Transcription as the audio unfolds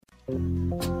It's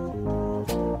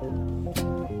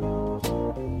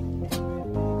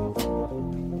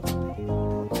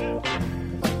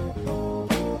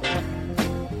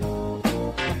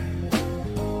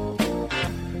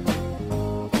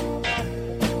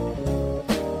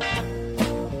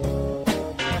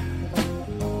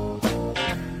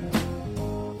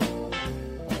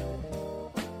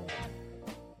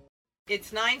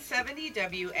 970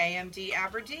 WAMD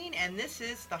Aberdeen, and this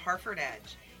is the Harford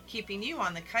Edge, keeping you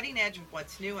on the cutting edge of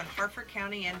what's new in Harford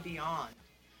County and beyond.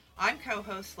 I'm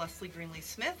co-host Leslie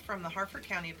Greenlee-Smith from the Harford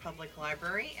County Public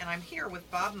Library, and I'm here with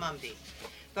Bob Mumby.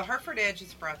 The Harford Edge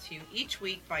is brought to you each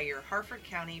week by your Harford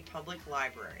County Public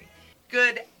Library.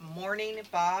 Good morning,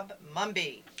 Bob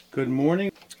Mumby. Good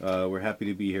morning. We're happy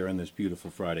to be here on this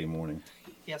beautiful Friday morning.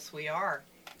 Yes, we are.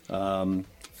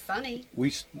 Sunny.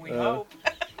 We hope.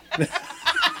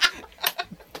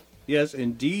 Yes,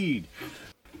 indeed.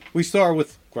 We start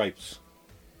with gripes,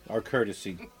 our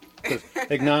courtesy,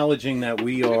 acknowledging that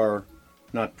we are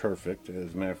not perfect.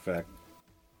 As a matter of fact,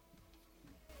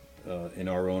 in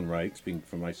our own right, speaking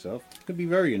for myself, it can be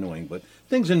very annoying, but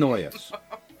things annoy us.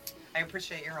 I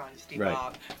appreciate your honesty, right.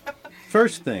 Bob.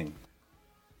 First thing,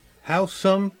 how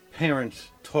some parents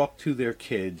talk to their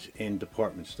kids in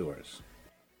department stores.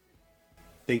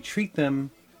 They treat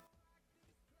them.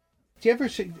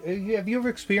 Have you ever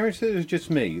experienced it? Or is it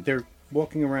just me? They're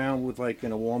walking around with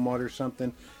in a Walmart or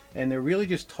something, and they're really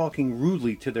just talking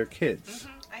rudely to their kids.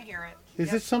 Mm-hmm. I hear it. Is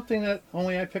this something that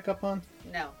only I pick up on?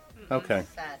 No. Okay.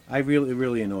 Sad. It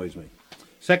really annoys me.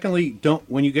 Secondly,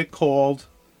 when you get called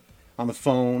on the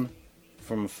phone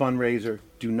from a fundraiser,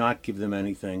 do not give them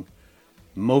anything.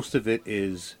 Most of it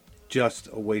is just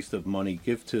a waste of money.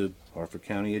 Give to Harford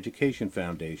County Education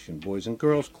Foundation, Boys and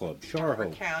Girls Club,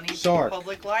 Harford County SARC,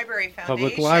 Public Library Foundation,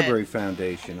 Public Library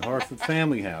Foundation, Harford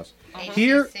Family House.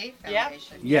 Here,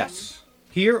 yes,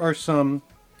 here are some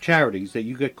charities that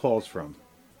you get calls from,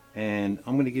 and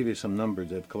I'm going to give you some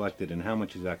numbers that I've collected and how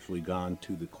much has actually gone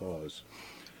to the cause.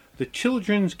 The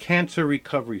Children's Cancer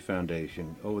Recovery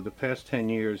Foundation, over the past 10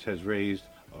 years, has raised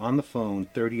on the phone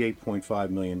 $38.5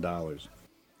 million.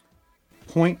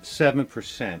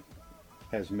 0.7%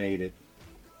 has made it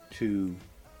to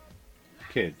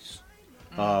kids.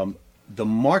 The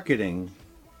marketing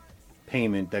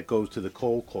payment that goes to the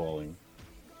cold calling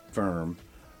firm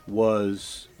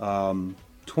was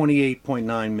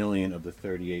 $28.9 million of the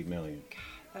 $38 million.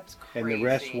 That's crazy. And the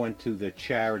rest went to the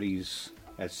charities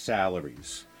as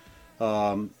salaries.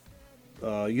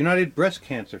 United Breast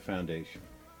Cancer Foundation.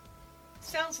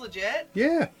 Sounds legit.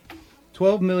 Yeah.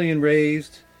 $12 million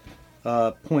raised,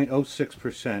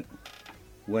 0.06%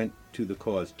 went to the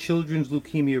cause. Children's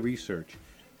Leukemia Research,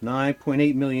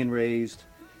 $9.8 million raised,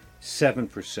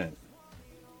 7%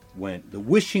 went. The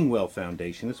Wishing Well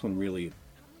Foundation, this one really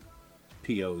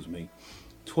POs me,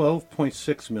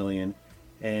 $12.6 million,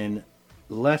 and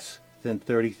less than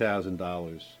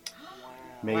 $30,000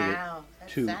 made it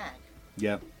that's to. sad.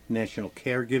 Yep. National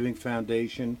Caregiving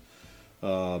Foundation,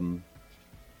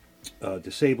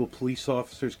 Disabled Police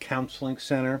Officers Counseling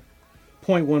Center,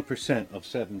 0.1% of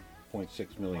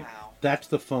 7.6 million. Wow. That's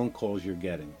the phone calls you're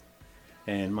getting.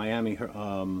 And Miami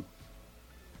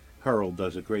Herald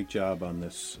does a great job on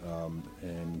this,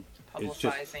 and it's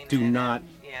just do not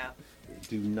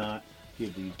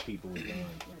give these people a dime.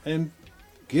 And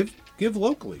give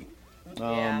locally.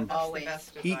 That's always. the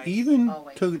best advice. Even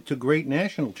Always. to great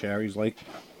national charities like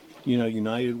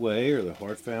United Way or the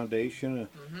Heart Foundation,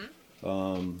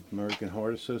 American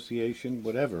Heart Association,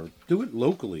 whatever. Do it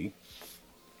locally.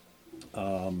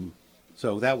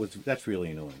 So that's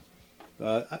really annoying.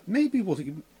 Maybe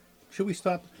should we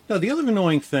stop? No, the other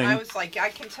annoying thing. I was like, I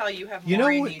can tell you have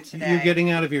more in you today. You're getting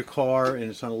out of your car and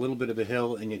it's on a little bit of a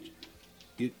hill and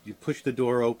you push the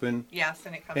door open. Yes,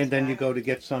 and it comes. And then back. you go to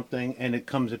get something and it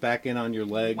comes back in on your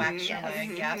leg. Wax your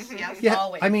leg. Yes. Yeah,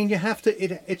 Always. I mean, you have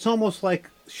to. It's almost like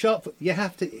shuffle. You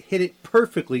have to hit it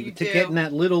perfectly You to do. get in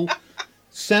that little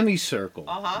semicircle.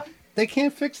 They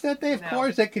can't fix that. They have No.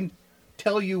 cars that can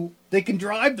tell you they can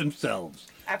drive themselves.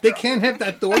 After They can't have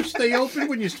that door stay open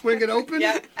when you swing it open.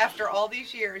 Yeah, after all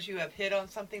these years, you have hit on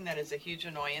something that is a huge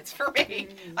annoyance for me.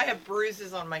 I have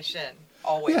bruises on my shin,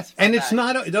 always. Yeah, from and it's that.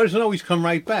 not. It doesn't always come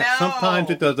right back. No. Sometimes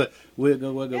it does a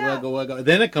wiggle, wiggle, Yeah. wiggle, wiggle.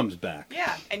 Then it comes back.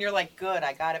 Yeah, and you're like, good,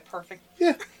 I got it perfect.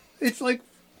 Yeah, it's like,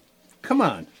 come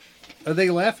on. Are they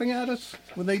laughing at us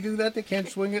when they do that? They can't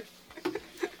swing it?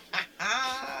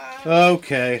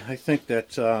 Okay, I think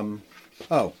that's, oh,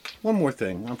 one more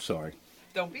thing. I'm sorry.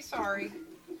 Don't be sorry.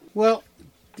 Well,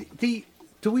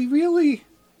 do we really,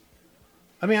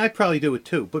 I mean, I probably do it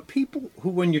too, but people who,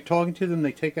 when you're talking to them,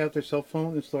 they take out their cell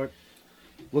phone and start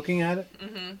looking at it.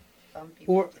 Mm-hmm. Some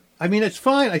people. Or, I mean, it's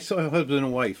fine. I saw a husband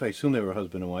and wife. I assume they were a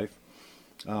husband and wife.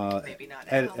 Maybe not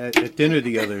At dinner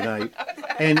the other night.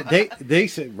 And they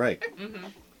said, right. Mm-hmm.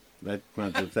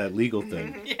 That legal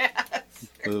thing. Yes.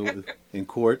 In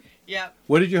court. Yep.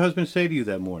 What did your husband say to you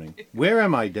that morning? Where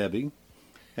am I, Debbie?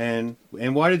 And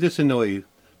why did this annoy you?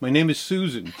 My name is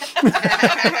Susan.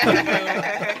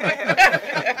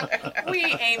 We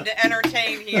aim to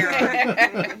entertain here.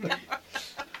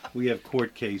 We have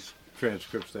court case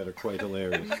transcripts that are quite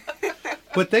hilarious.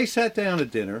 But they sat down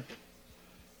at dinner,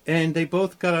 and they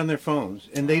both got on their phones,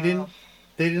 and they didn't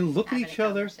look at each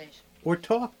other or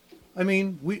talk. I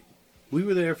mean, we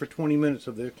were there for 20 minutes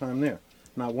of their time there.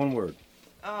 Not one word.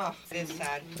 Oh, it's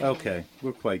sad. Okay,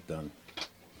 we're quite done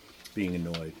being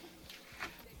annoyed.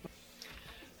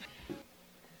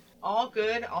 All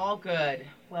good, all good.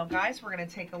 Well, guys, we're going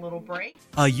to take a little break.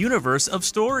 A Universe of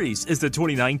Stories is the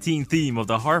 2019 theme of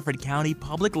the Harford County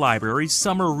Public Library's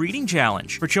Summer Reading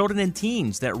Challenge for children and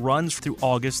teens that runs through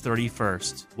August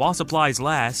 31st. While supplies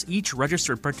last, each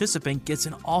registered participant gets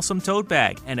an awesome tote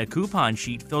bag and a coupon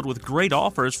sheet filled with great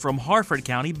offers from Harford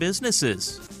County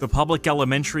businesses. The public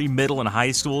elementary, middle, and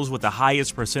high schools with the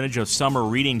highest percentage of Summer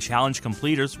Reading Challenge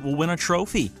completers will win a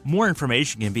trophy. More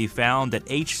information can be found at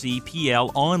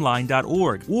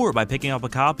hcplonline.org or by picking up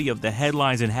a copy of the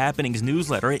Headlines and Happenings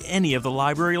newsletter at any of the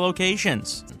library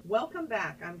locations. Welcome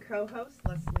back. I'm co-host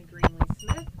Leslie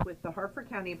Greenlee-Smith with the Harford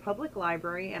County Public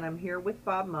Library, and I'm here with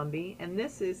Bob Mumby, and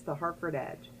this is the Harford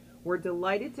Edge. We're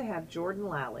delighted to have Jordan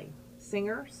Lally,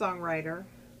 singer, songwriter,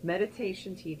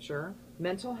 meditation teacher,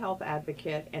 mental health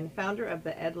advocate, and founder of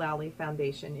the Ed Lally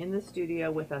Foundation in the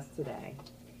studio with us today.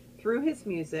 Through his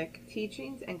music,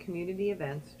 teachings, and community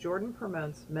events, Jordan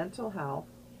promotes mental health,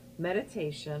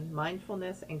 meditation,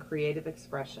 mindfulness, and creative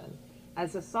expression.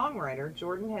 As a songwriter,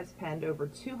 Jordan has penned over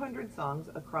 200 songs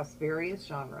across various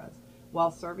genres, while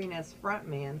serving as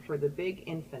frontman for The Big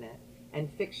Infinite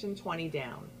and Fiction 20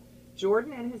 Down.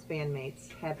 Jordan and his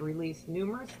bandmates have released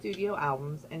numerous studio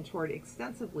albums and toured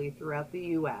extensively throughout the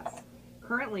U.S.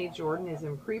 Currently, Jordan is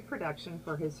in pre-production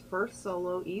for his first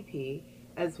solo EP,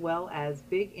 as well as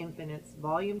Big Infinite's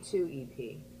Volume 2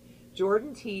 EP.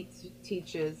 Jordan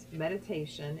teaches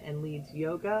meditation and leads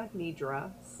yoga,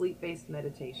 nidra, sleep-based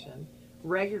meditation,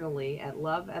 regularly at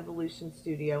Love Evolution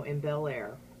Studio in Bel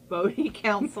Air, Bodie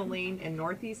Counseling in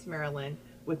Northeast Maryland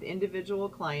with individual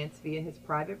clients via his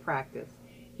private practice.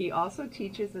 He also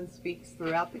teaches and speaks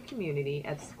throughout the community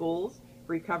at schools,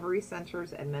 recovery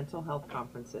centers, and mental health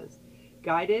conferences.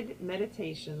 Guided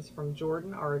meditations from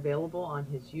Jordan are available on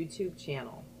his YouTube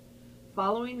channel.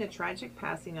 Following the tragic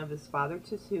passing of his father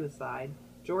to suicide,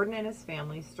 Jordan and his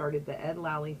family started the Ed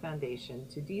Lally Foundation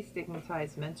to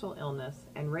destigmatize mental illness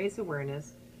and raise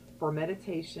awareness for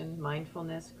meditation,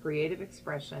 mindfulness, creative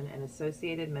expression, and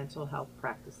associated mental health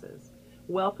practices.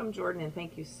 Welcome, Jordan, and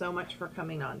thank you so much for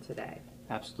coming on today.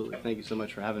 Absolutely. Thank you so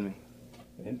much for having me.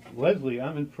 And Leslie,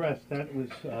 I'm impressed. That was,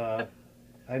 the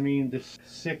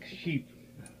sick sheep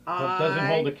doesn't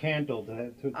hold a candle to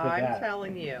that. I'm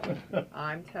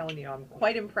telling you. I'm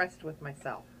quite impressed with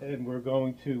myself. And we're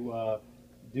going to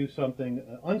do something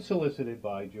unsolicited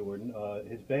by Jordan.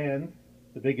 His band,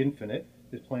 The Big Infinite,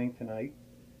 is playing tonight.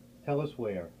 Tell us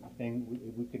where. And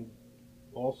we can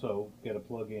also get a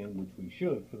plug in, which we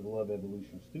should, for the Love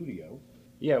Evolution Studio.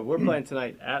 Yeah, we're playing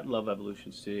tonight at Love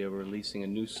Evolution Studio. We're releasing a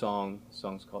new song. The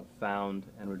song's called Found,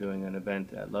 and we're doing an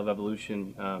event at Love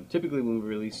Evolution. Typically when we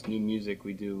release new music,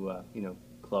 we do,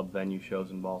 club venue shows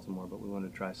in Baltimore, but we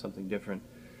wanted to try something different.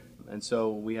 And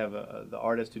so we have the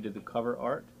artist who did the cover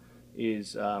art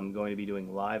is going to be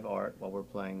doing live art while we're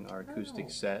playing our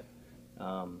acoustic set.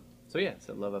 It's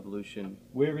at Love Evolution.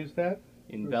 Where is that?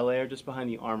 In Bel Air, just behind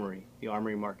the Armory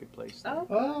Marketplace.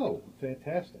 Oh,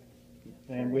 fantastic.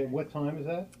 And what time is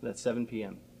that? That's 7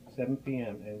 p.m. 7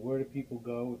 p.m. And where do people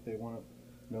go if they want to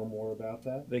know more about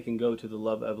that? They can go to the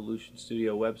Love Evolution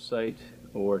Studio website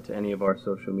or to any of our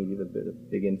social media, the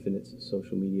Big Infinite's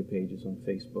social media pages on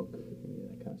Facebook,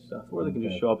 that kind of stuff. Or they can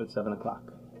just show up at 7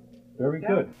 o'clock. Very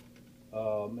good.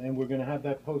 And we're going to have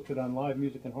that posted on Live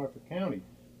Music in Harford County.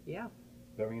 Yeah.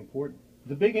 Very important.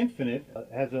 The Big Infinite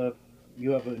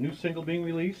you have a new single being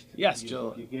released? Yes,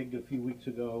 Joe. You gigged a few weeks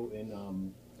ago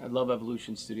in... I love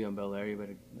Evolution Studio in Bel Air. You had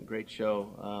a great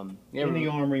show. In the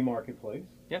Armory Marketplace.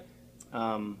 Yep.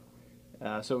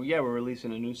 We're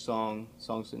releasing a new song. The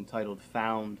song's entitled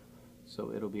Found.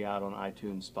 So it'll be out on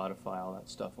iTunes, Spotify, all that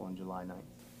stuff on July 9th.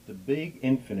 The Big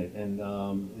Infinite. And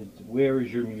where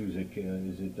is your music?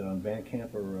 Is it on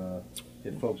Bandcamp or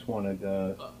if folks want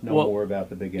to know more about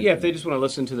the Big Infinite? Yeah, if they just want to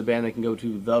listen to the band, they can go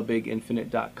to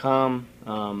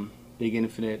thebiginfinite.com. Big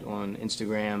Infinite on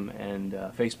Instagram and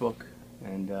Facebook.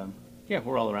 And Yeah,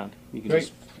 we're all around. You can Great.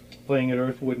 just Playing at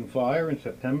Earth, Wood, and Fire in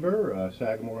September,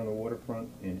 Sagamore on the Waterfront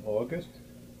in August.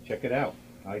 Check it out.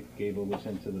 I gave a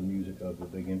listen to the music of the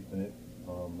Big Infinite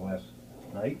last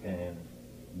night, and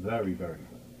very, very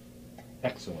good.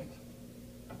 Excellent.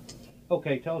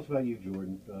 Okay, tell us about you,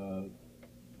 Jordan.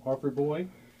 Harford boy?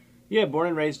 Yeah, born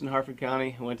and raised in Harford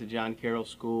County. I went to John Carroll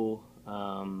School.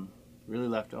 Really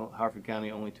left Harford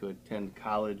County only to attend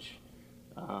college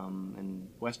in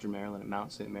Western Maryland at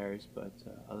Mount St. Mary's. But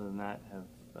other than that, have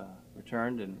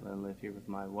returned and live here with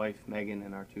my wife, Megan,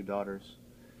 and our 2 daughters.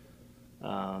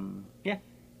 Yeah.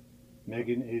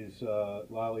 Megan is,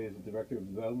 Lally is the Director of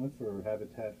Development for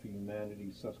Habitat for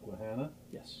Humanity Susquehanna.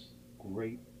 Yes.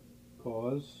 Great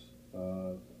cause.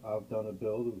 I've done a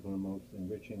build. It was one of the most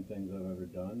enriching things I've ever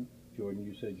done. Jordan,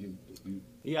 you said you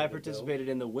Yeah, I participated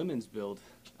in the women's build.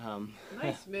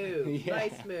 Nice move. Yeah.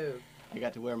 Nice move. I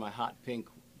got to wear my hot pink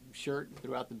shirt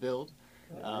throughout the build.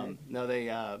 No, they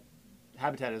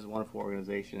Habitat is a wonderful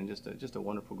organization and just a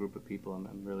wonderful group of people.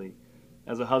 I'm really,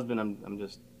 as a husband, I'm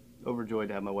just overjoyed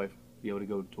to have my wife be able to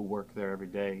go to work there every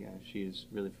day. She is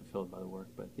really fulfilled by the work.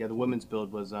 But yeah, the women's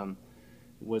build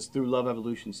was through Love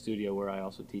Evolution Studio, where I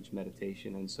also teach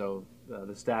meditation, and so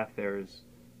the staff there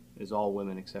is all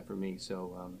women except for me.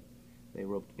 So they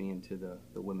roped me into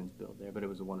the women's build there, but it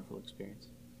was a wonderful experience.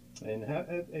 And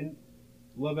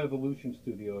Love Evolution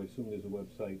Studio, I assume there's a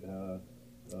website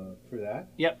for that?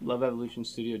 Yep,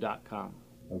 loveevolutionstudio.com.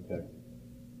 Okay,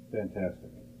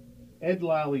 fantastic.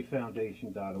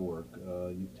 EdLallyFoundation.org.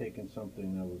 You've taken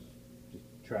something that was just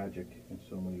tragic in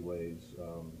so many ways,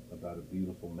 about a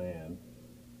beautiful man,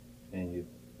 and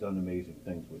you've done amazing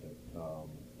things with it.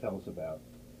 Tell us about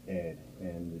Ed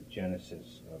and the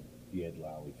genesis of the Ed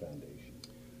Lally Foundation.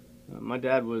 My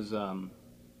dad was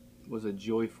a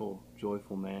joyful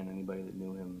man. Anybody that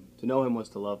knew him, to know him was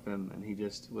to love him, and he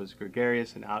just was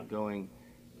gregarious and outgoing,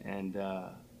 and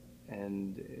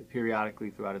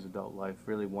periodically throughout his adult life,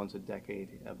 really once a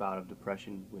decade, a bout of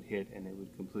depression would hit, and it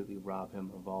would completely rob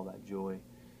him of all that joy.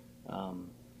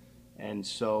 And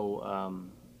so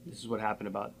this is what happened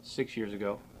about 6 years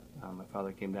ago. My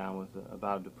father came down with a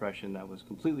bout of depression that was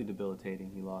completely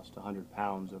debilitating. He lost 100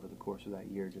 pounds over the course of that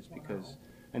year just because,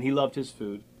 and he loved his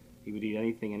food. He would eat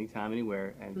anything, anytime,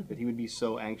 anywhere, but he would be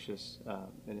so anxious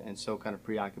and so kind of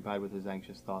preoccupied with his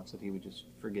anxious thoughts that he would just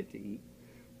forget to eat.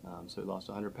 So he lost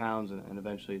 100 pounds, and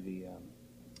eventually the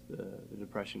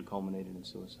depression culminated in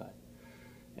suicide.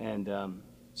 And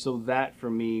so that for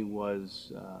me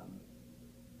was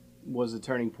a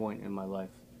turning point in my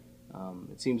life.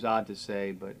 It seems odd to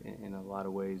say, but in a lot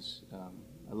of ways,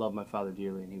 I love my father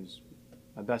dearly, and he was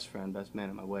my best friend, best man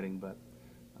at my wedding. But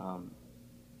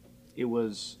it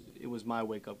was my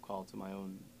wake-up call to my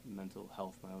own mental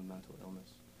health, my own mental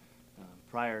illness.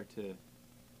 Prior to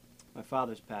my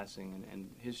father's passing and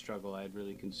his struggle, I had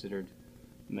really considered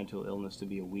mental illness to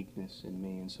be a weakness in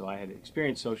me, and so I had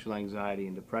experienced social anxiety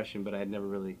and depression, but I had never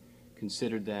really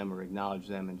considered them or acknowledged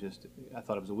them, and I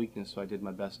thought it was a weakness, so I did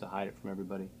my best to hide it from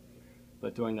everybody.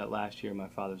 But during that last year of my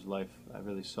father's life, I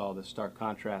really saw the stark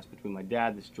contrast between my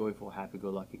dad, this joyful,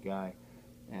 happy-go-lucky guy,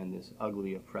 and this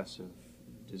ugly, oppressive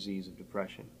disease of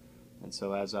depression. And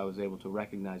so as I was able to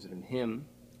recognize it in him,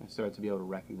 I started to be able to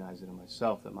recognize it in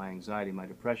myself, that my anxiety, my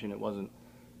depression, it wasn't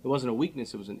a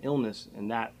weakness, it was an illness, and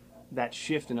that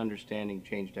shift in understanding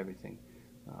changed everything.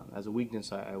 As a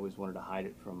weakness, I always wanted to hide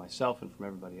it from myself and from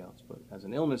everybody else, but as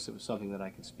an illness, it was something that I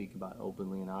could speak about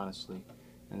openly and honestly,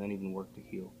 and then even work to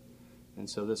heal. And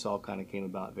so this all kind of came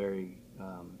about very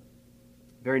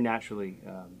naturally.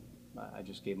 I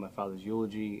just gave my father's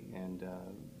eulogy and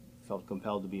felt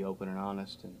compelled to be open and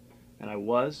honest, and I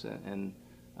was, and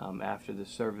after the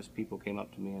service, people came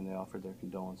up to me and they offered their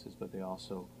condolences, but they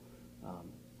also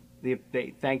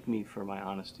they thanked me for my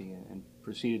honesty and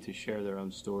proceeded to share their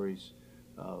own stories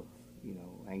of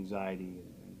anxiety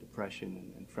and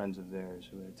depression and friends of theirs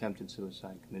who had attempted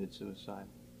suicide, committed suicide.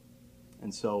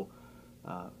 And so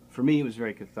for me, it was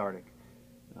very cathartic.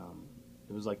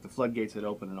 It was like the floodgates had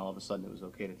opened and all of a sudden it was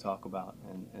okay to talk about.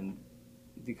 And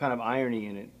the kind of irony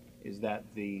in it is that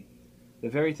the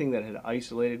very thing that had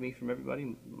isolated me from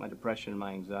everybody, my depression and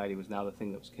my anxiety, was now the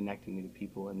thing that was connecting me to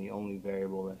people, and the only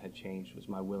variable that had changed was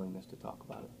my willingness to talk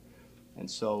about it. And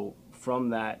so from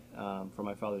that, from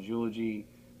my father's eulogy,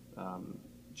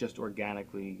 just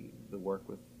organically the work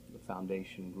with the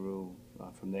foundation grew.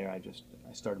 From there, I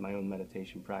started my own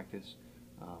meditation practice.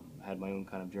 I had my own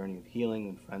kind of journey of healing,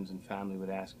 and friends and family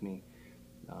would ask me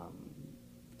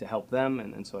to help them,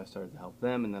 and so I started to help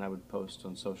them, and then I would post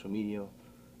on social media.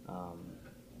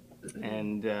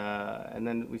 And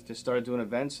then we just started doing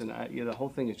events, and the whole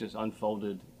thing has just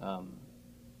unfolded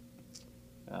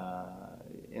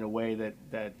in a way that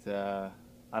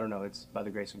I don't know. It's by the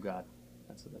grace of God.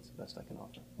 That's the best I can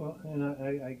offer. Well, and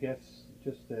I guess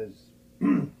just as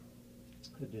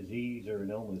a disease or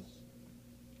an illness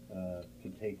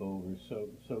can take over,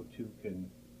 so too can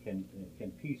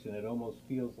peace, and it almost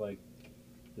feels like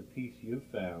the peace you've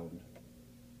found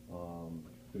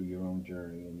through your own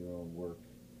journey and your own work.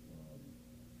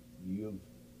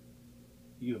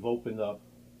 You've opened up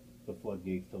the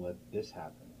floodgates to let this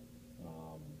happen,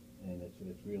 and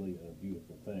it's really a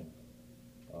beautiful thing.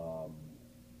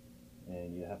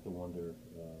 And you have to wonder,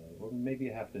 or maybe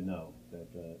you have to know that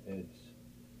Ed's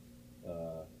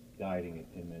guiding it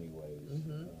in many ways.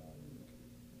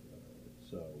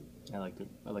 So I like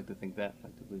to think that. I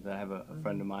like to believe that. I have a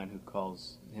friend of mine who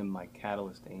calls him my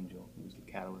catalyst angel. He was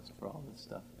the catalyst for all this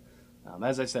stuff.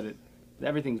 As I said,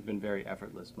 everything's been very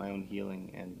effortless. My own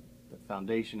healing and the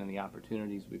foundation and the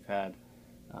opportunities we've had.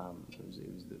 It was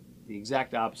the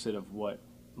exact opposite of what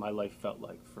my life felt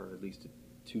like for at least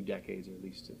 2 decades, or at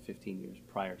least 15 years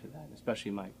prior to that.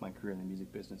 Especially my career in the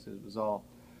music business. It was all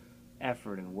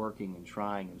effort and working and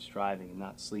trying and striving and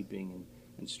not sleeping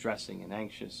and stressing and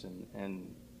anxious,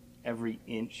 and every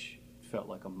inch felt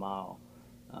like a mile.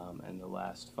 And the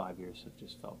last 5 years have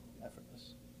just felt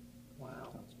effortless. Wow.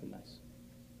 So it's been nice.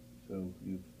 So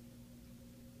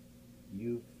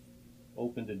you've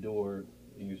opened a door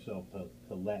in yourself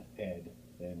to let Ed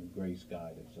and Grace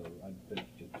guide it. So I think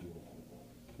it's just beautiful.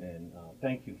 And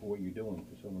thank you for what you're doing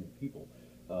for so many people.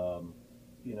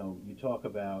 You talk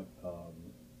about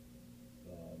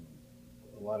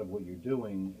a lot of what you're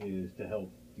doing is to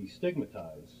help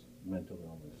destigmatize mental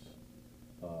illness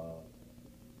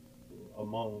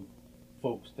among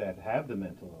folks that have the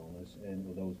mental illness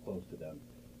and those close to them.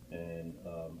 And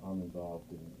I'm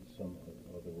involved in some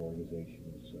other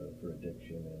organizations for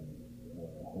addiction and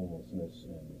homelessness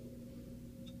and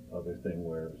other thing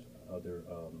where other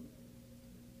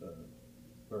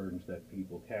burdens that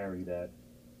people carry, that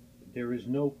there is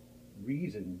no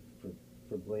reason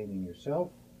for blaming yourself,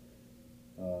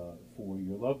 for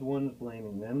your loved ones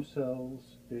blaming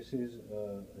themselves. This is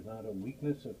not a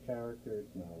weakness of character,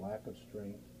 it's not a lack of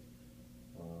strength.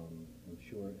 I'm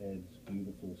sure Ed's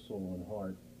beautiful soul and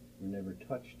heart were never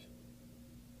touched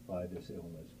by this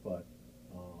illness, but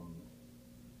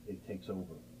it takes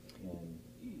over. And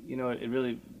it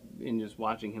really, in just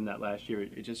watching him that last year,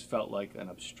 it just felt like an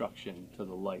obstruction to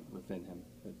the light within him.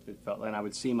 It felt, and I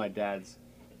would see my dad's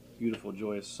beautiful,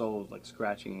 joyous soul like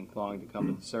scratching and clawing to come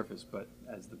to the surface, but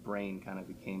as the brain kind of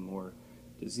became more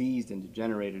diseased and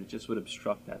degenerated, it just would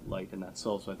obstruct that light and that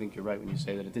soul. So I think you're right when you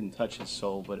say that it didn't touch his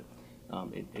soul, but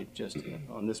it just,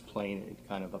 on this plane, it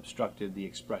kind of obstructed the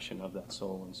expression of that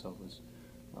soul, and so it was,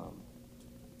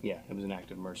 it was an act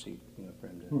of mercy, for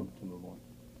him to move on.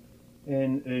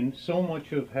 And so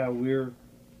much of how we're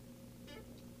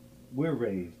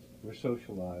raised, we're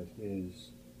socialized,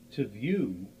 is to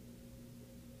view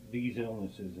these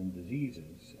illnesses and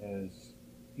diseases as,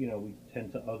 we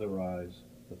tend to otherize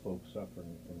the folks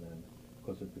suffering from them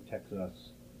because it protects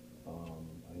us.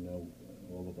 I know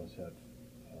all of us have,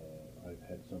 I've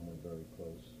had someone very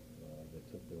close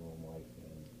that took their own life,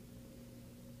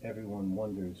 and everyone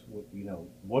wonders,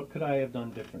 what could I have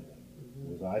done differently?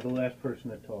 Was I the last person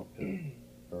to talk to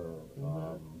her?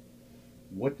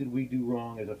 What did we do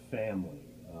wrong as a family?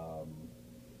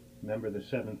 Remember The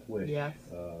Seventh Wish? Yes.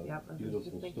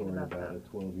 Beautiful story about a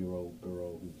 12-year-old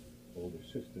girl whose older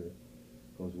sister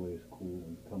goes away to school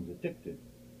and becomes addicted.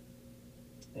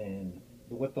 And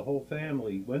what the whole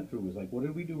family went through was like, what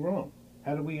did we do wrong?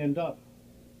 How did we end up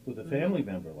with a family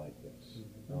member like this?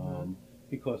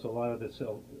 Because a lot of this,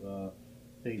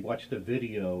 they watched a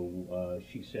video,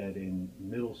 she said, in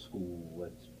middle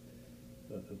school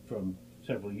from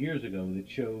several years ago that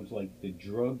shows like the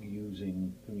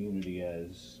drug-using community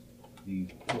as these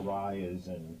pariahs,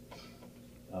 and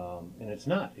it's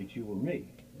not. It's you or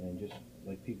me, and just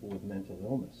like people with mental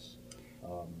illness.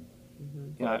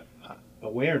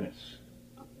 Awareness.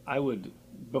 I would,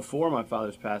 before my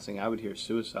father's passing, I would hear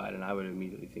suicide, and I would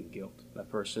immediately think guilt. That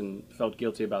person felt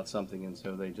guilty about something, and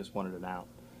so they just wanted it out.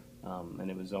 And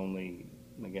it was only,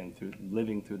 again, through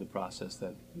living through the process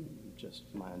that just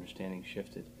my understanding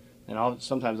shifted. And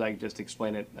sometimes I just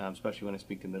explain it, especially when I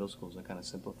speak to middle schools, I kind of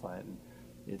simplify it. And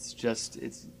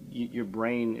your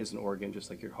brain is an organ, just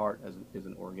like your heart is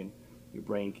an organ. Your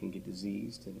brain can get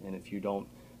diseased, and if you don't,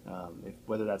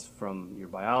 whether that's from your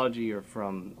biology or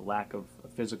from a lack of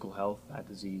physical health, that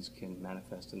disease can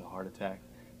manifest in a heart attack.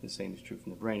 The same is true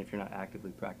from the brain. If you're not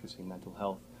actively practicing mental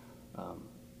health,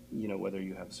 whether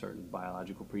you have a certain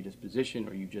biological predisposition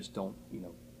or you just don't,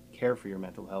 care for your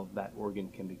mental health, that organ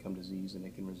can become diseased, and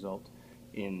it can result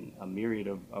in a myriad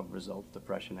of results: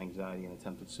 depression, anxiety, and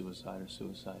attempted suicide or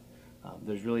suicide.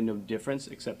 There's really no difference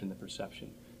except in the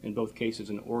perception. In both cases,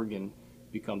 an organ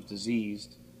becomes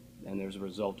diseased, and there's a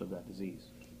result of that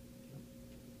disease.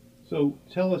 So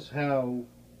tell us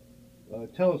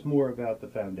tell us more about the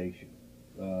foundation,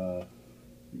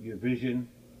 your vision,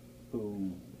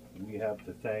 who we have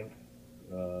to thank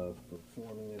for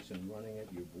forming this and running it,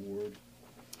 your board.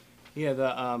 Yeah,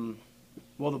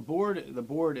 the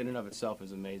board in and of itself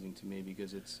is amazing to me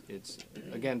because it's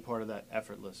again part of that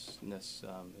effortlessness.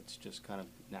 It's just kind of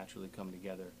naturally come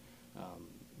together.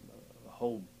 A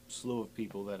whole slew of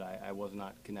people that I was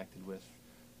not connected with,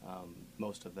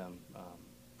 most of them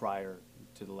prior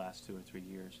to the last 2 or 3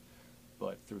 years,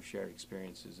 but through shared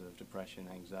experiences of depression,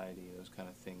 anxiety, those kind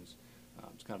of things,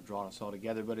 it's kind of drawn us all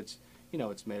together. But it's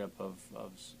made up of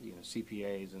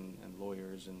CPAs and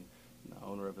lawyers and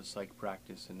owner of a psych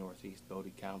practice in Northeast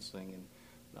Bodie Counseling, and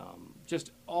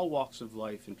just all walks of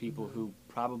life, and people who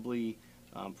probably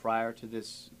prior to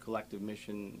this collective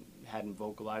mission hadn't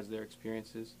vocalized their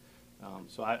experiences.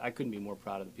 So I couldn't be more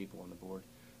proud of the people on the board.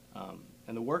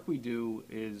 And the work we do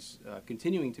is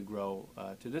continuing to grow.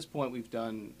 To this point, we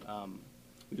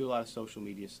do a lot of social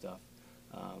media stuff.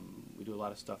 We do a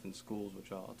lot of stuff in schools,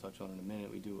 which I'll touch on in a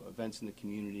minute. We do events in the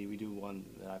community. We do one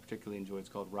that I particularly enjoy. It's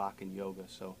called Rock and Yoga.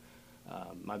 So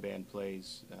my band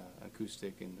plays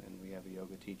acoustic, and we have a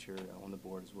yoga teacher on the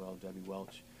board as well, Debbie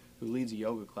Welch, who leads a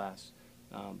yoga class.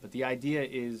 But the idea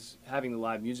is having the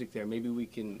live music there, maybe we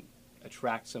can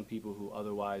attract some people who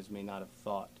otherwise may not have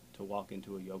thought to walk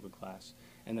into a yoga class.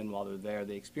 And then while they're there,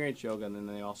 they experience yoga, and then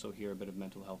they also hear a bit of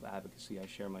mental health advocacy. I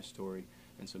share my story,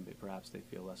 and so perhaps they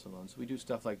feel less alone. So we do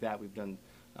stuff like that. We've done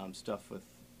stuff with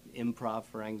improv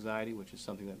for anxiety, which is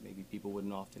something that maybe people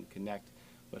wouldn't often connect.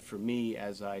 But for me,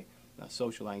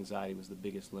 social anxiety was the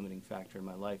biggest limiting factor in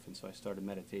my life, and so I started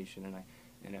meditation,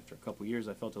 and after a couple years,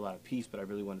 I felt a lot of peace, but I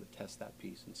really wanted to test that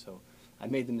peace. And so I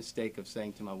made the mistake of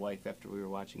saying to my wife after we were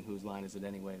watching Whose Line Is It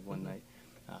Anyway one night,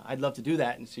 I'd love to do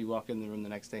that. And she walked in the room the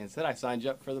next day and said, I signed you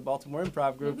up for the Baltimore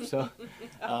Improv Group. So,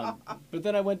 but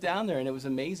then I went down there, and it was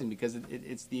amazing because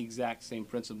it's the exact same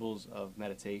principles of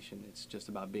meditation. It's just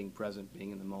about being present,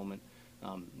 being in the moment,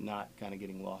 not kind of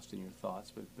getting lost in your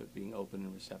thoughts, but being open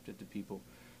and receptive to people.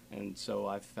 And so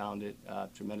I found it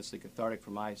tremendously cathartic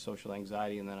for my social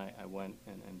anxiety, and then I went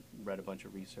and read a bunch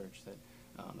of research that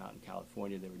out in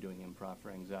California they were doing improv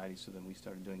for anxiety, so then we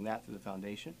started doing that through the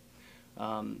foundation.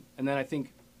 And then I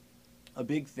think a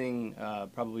big thing,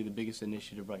 probably the biggest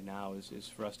initiative right now is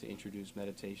for us to introduce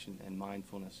meditation and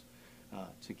mindfulness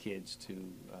to kids,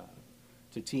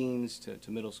 to teens, to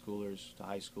middle schoolers, to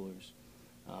high schoolers.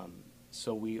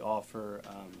 So we offer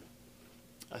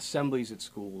assemblies at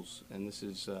schools, and this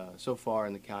is so far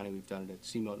in the county we've done it at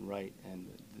Seamote and Wright and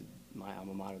my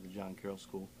alma mater, the John Carroll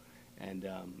School. And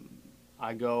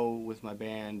I go with my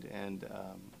band, and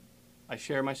I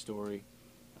share my story,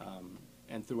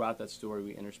 and throughout that story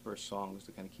we intersperse songs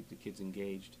to kind of keep the kids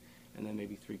engaged. And then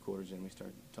maybe 3/4 in we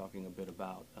start talking a bit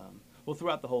about,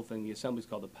 throughout the whole thing, the assembly is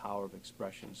called the power of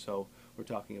expression. So we're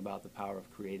talking about the power of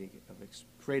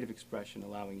creative expression,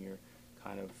 allowing your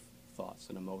kind of thoughts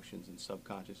and emotions and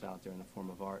subconscious out there in the form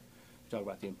of art. We talk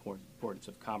about the importance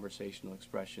of conversational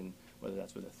expression, whether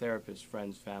that's with a therapist,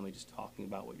 friends, family, just talking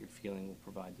about what you're feeling will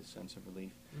provide this sense of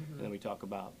relief. Mm-hmm. And then we talk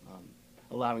about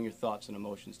allowing your thoughts and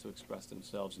emotions to express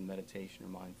themselves in meditation or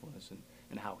mindfulness,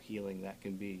 and how healing that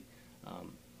can be.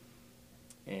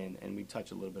 And we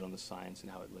touch a little bit on the science and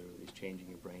how it literally is changing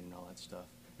your brain and all that stuff.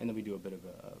 And then we do a bit of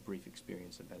a brief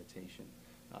experience of meditation.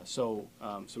 So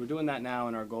we're doing that now,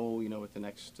 and our goal, with the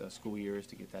next school year is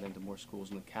to get that into more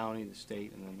schools in the county, the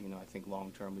state, and then, I think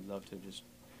long term we'd love to just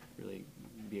really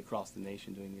be across the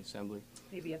nation doing the assembly.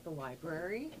 Maybe at the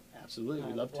library. Absolutely,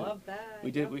 we'd love to. Love that.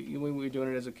 We did. We were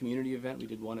doing it as a community event. We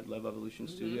did one at Love Evolution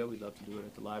Studio. We'd love to do it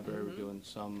at the library. We're doing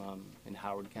some in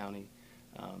Howard County,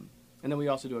 and then we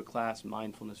also do a class,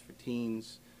 Mindfulness for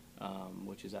Teens,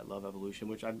 which is at Love Evolution.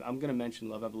 Which I'm going to mention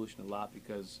Love Evolution a lot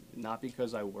not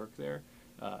because I work there.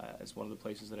 As one of the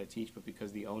places that I teach, but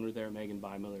because the owner there, Megan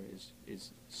Beimiller,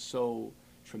 is so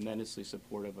tremendously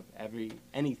supportive of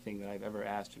anything that I've ever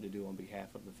asked her to do on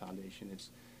behalf of the foundation.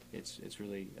 It's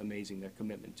really amazing, their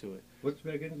commitment to it. What's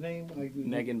Megan's name?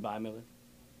 Megan Beimiller.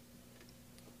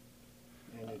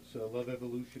 And it's Love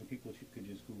Evolution. People could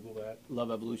just Google that.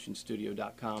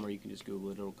 LoveEvolutionStudio.com, or you can just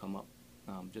Google it. It'll come up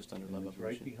just under Love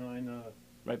Evolution.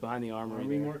 Right behind the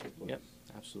Armory Marketplace. Yep,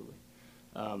 absolutely.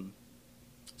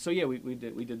 So yeah, we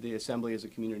did the assembly as a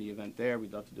community event there.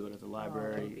 We'd love to do it at the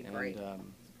library. That would be great.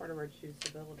 It's part of our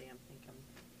choosability, I'm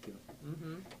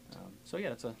thinking. So yeah,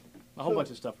 it's a whole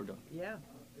bunch of stuff we're doing. Yeah.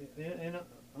 And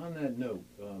on that note,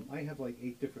 I have like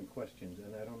 8 different questions,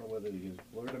 and I don't know whether to just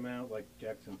blurt them out like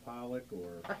Jackson Pollock,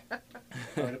 or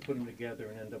try to put them together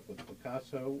and end up with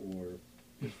Picasso, or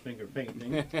just finger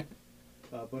painting.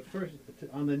 But first,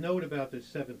 on the note about this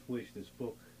Seventh Wish, this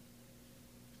book,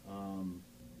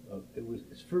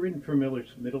 it's written for middle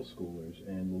schoolers,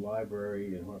 and the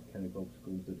library and Harford County Public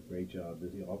Schools did a great job.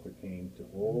 The author came to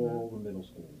all the middle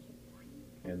schools,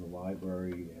 and the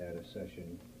library had a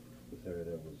session with her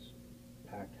that was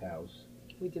packed house.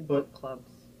 We did book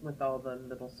clubs with all the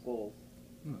middle schools.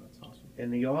 Oh, that's awesome.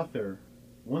 And the author,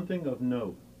 one thing of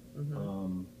note,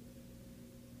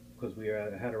 because we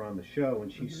had her on the show,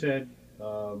 and she said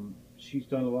she's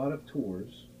done a lot of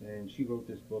tours, and she wrote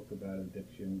this book about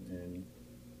addiction and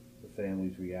the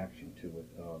family's reaction to it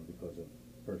because of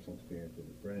personal experience with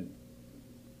a friend.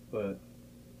 But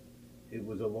it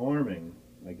was alarming,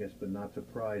 I guess, but not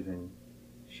surprising.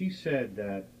 She said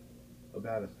that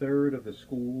about a third of the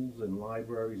schools and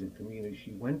libraries and communities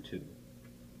she went to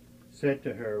said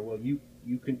to her, well, you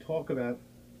can talk about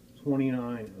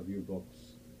 29 of your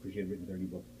books, because she had written 30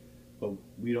 books, but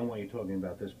we don't want you talking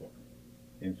about this book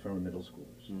in front of middle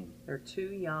schoolers. They're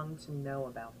too young to know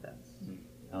about this.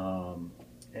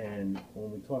 And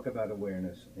when we talk about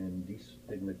awareness and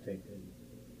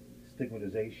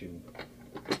stigmatization,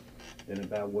 then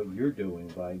about what you're doing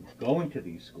by going to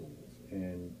these schools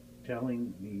and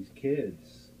telling these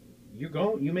kids, you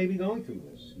may be going through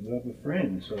this. You have a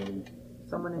friend, so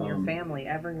Someone in your family,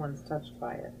 everyone's touched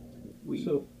by it.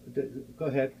 Go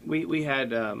ahead. We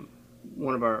had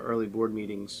one of our early board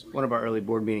meetings.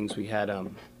 We had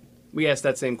we asked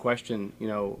that same question.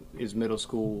 Is middle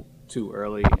school too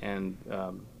early? And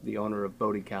the owner of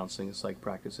Bodie Counseling, a psych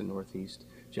practice in Northeast,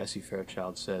 Jessie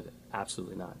Fairchild, said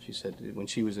absolutely not. She said when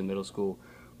she was in middle school,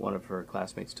 one of her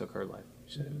classmates took her life.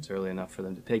 She said if it's early enough for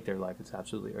them to take their life, it's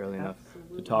absolutely early enough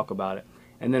to talk about it.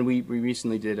 And then we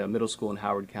recently did a middle school in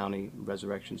Howard County,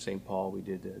 Resurrection St. Paul. We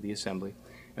did the assembly.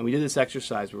 And we did this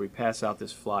exercise where we pass out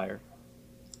this flyer,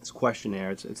 this questionnaire.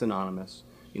 It's anonymous.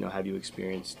 Have you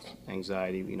experienced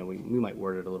anxiety? We might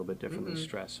word it a little bit differently,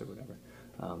 stress or whatever,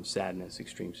 sadness,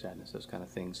 extreme sadness, those kind of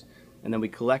things. And then we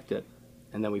collect it,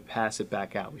 and then we pass it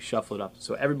back out. We shuffle it up.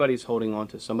 So everybody's holding on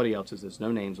to somebody else's. There's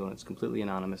no names on it. It's completely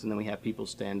anonymous. And then we have people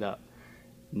stand up.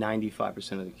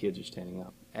 95% of the kids are standing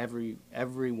up.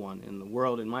 Everyone in the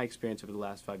world, in my experience over the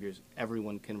last 5 years,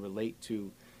 everyone can relate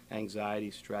to anxiety,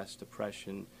 stress,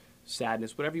 depression,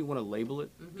 sadness, whatever you want to label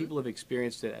it. People have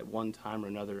experienced it at one time or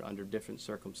another under different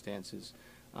circumstances,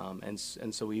 and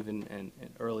so even and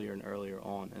earlier and earlier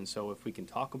on. And so if we can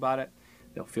talk about it,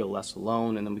 they'll feel less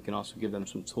alone, and then we can also give them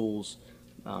some tools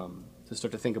to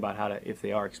start to think about how to, if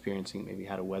they are experiencing it, maybe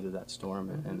how to weather that storm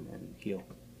and heal.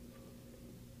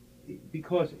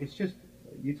 Because it's just,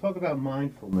 you talk about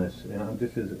mindfulness, and I'm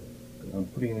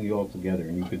putting it all together,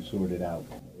 and you can sort it out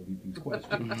with these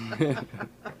questions.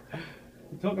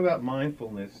 You talk about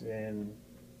mindfulness, and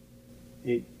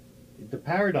the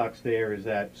paradox there is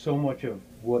that so much of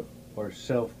what our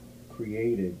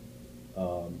self-created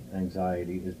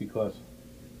anxiety is because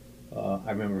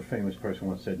I remember a famous person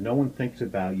once said, "No one thinks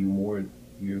about you more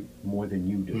than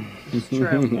you do." It's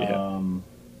true.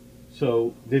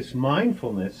 So this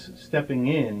mindfulness, stepping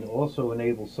in, also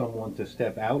enables someone to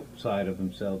step outside of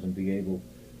themselves and be able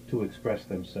to express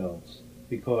themselves.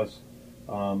 Because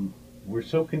we're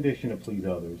so conditioned to please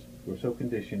others. We're so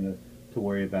conditioned to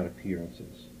worry about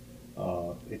appearances.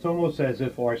 It's almost as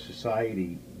if our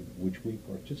society, which we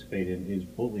participate in, is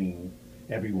bullying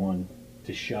everyone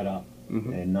to shut up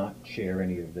and not share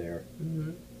any of their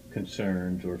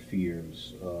concerns or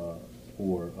fears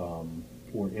or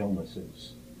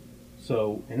illnesses.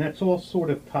 So, and that's all sort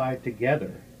of tied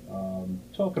together.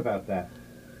 Talk about that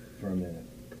for a minute.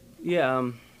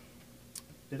 Yeah.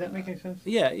 Did that make any sense?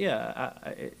 Yeah.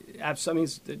 I mean,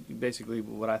 it's basically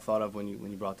what I thought of when you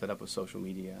brought that up with social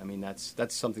media. I mean, that's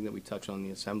something that we touch on in the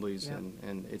assemblies,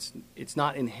 and it's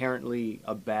not inherently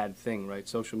a bad thing, right?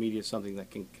 Social media is something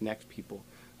that can connect people,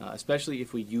 especially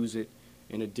if we use it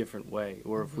in a different way,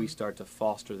 or if we start to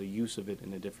foster the use of it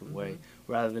in a different way,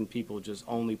 rather than people just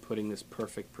only putting this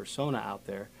perfect persona out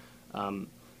there.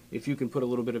 If you can put a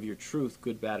little bit of your truth,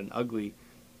 good, bad, and ugly,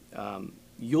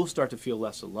 you'll start to feel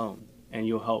less alone, and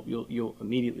you'll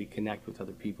immediately connect with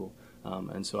other people.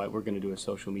 And so we're going to do a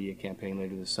social media campaign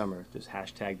later this summer, just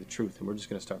hashtag the truth, and we're just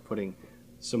going to start putting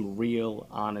some real,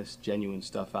 honest, genuine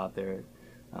stuff out there.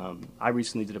 I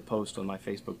recently did a post on my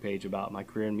Facebook page about my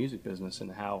career in music business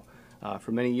and how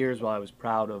for many years, while I was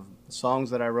proud of the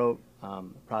songs that I wrote,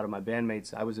 proud of my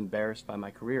bandmates, I was embarrassed by my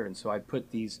career. And so I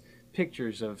put these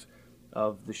pictures of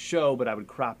of the show, but I would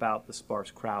crop out the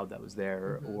sparse crowd that was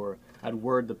there, or I'd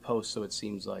word the post so it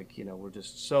seems like, we're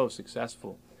just so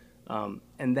successful.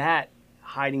 And that,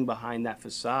 hiding behind that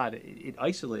facade, it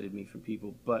isolated me from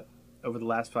people. But over the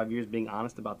last 5 years, being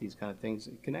honest about these kind of things,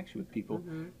 it connects you with people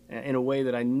in a way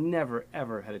that I never,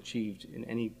 ever had achieved in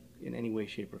any way,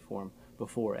 shape, or form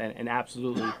before. And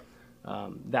absolutely,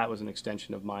 that was an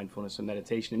extension of mindfulness and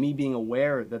meditation. And me being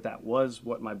aware that that was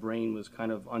what my brain was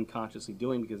kind of unconsciously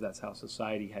doing, because that's how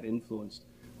society had influenced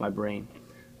my brain.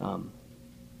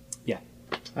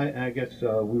 I guess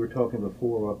we were talking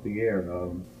before off the air.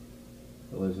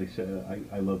 Leslie said,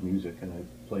 I love music and I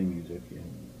play music.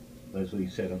 And Leslie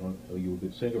said, "Are you a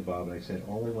good singer, Bob?" And I said,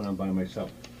 "Only when I'm by myself."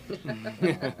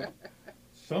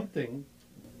 Something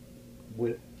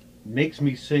makes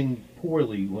me sing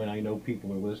poorly when I know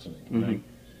people are listening. And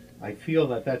I feel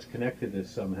that that's connected to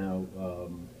somehow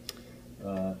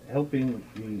helping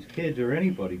these kids or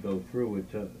anybody go through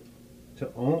it to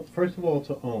own, first of all,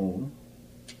 to own,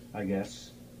 I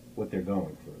guess, what they're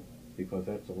going through, because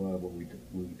that's a lot of what we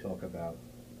talk about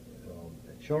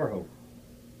at Charhope.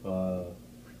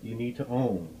 You need to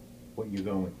own what you're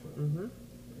going through.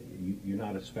 You're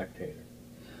not a spectator.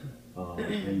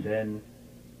 And then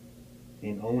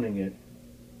in owning it,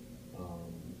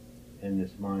 and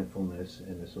this mindfulness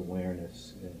and this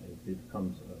awareness, it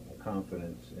becomes a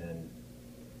confidence, and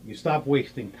you stop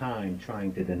wasting time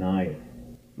trying to deny it.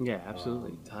 Yeah,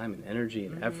 absolutely. Time and energy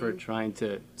and effort trying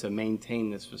to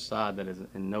maintain this facade that is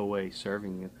in no way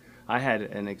serving you. I had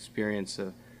an experience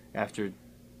of after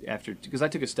because I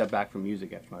took a step back from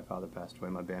music after my father passed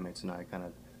away. My bandmates and I kind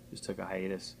of just took a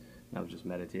hiatus, and I was just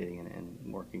meditating and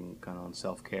working kind of on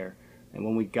self-care. And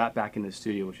when we got back in the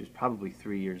studio, which was probably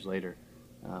 3 years later,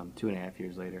 2.5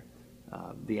 years later,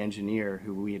 the engineer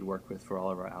who we had worked with for all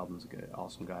of our albums, an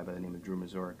awesome guy by the name of Drew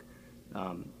Mazurek,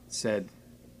 said,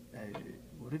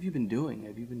 "What have you been doing?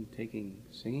 Have you been taking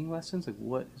singing lessons? Like,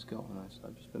 what is going on?" I said,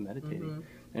 "I've just been meditating."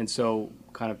 And so,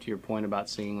 kind of to your point about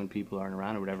singing when people aren't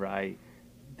around or whatever,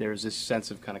 there's this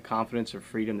sense of kind of confidence or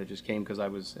freedom that just came because I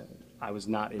was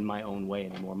not in my own way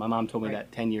anymore. My mom told me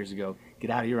that 10 years ago,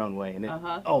 "Get out of your own way." And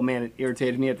oh man, it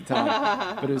irritated me at the time,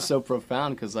 but it was so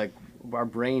profound because like our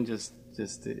brain just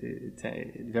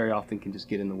it very often can just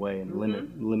get in the way and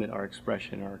limit our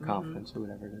expression or our confidence or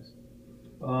whatever it is.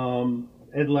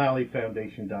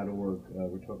 EdLallyFoundation.org.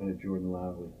 We're talking to Jordan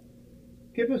Lally.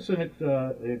 Give us an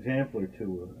example or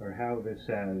two, or how this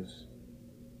has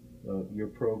your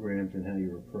programs and how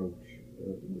your approach,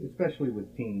 especially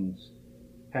with teens,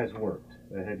 has worked.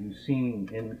 Have you seen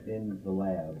in the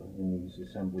lab, in these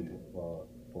assembly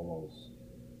halls?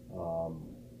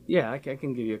 Yeah, I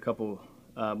can give you a couple.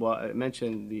 Well, I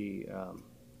mentioned the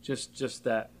just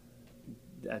that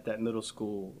at that middle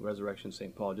school, Resurrection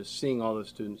St. Paul, just seeing all those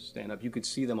students stand up, you could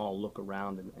see them all look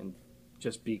around and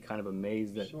just be kind of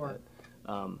amazed that,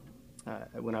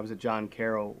 when I was at John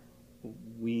Carroll,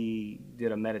 we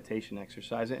did a meditation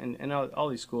exercise. And all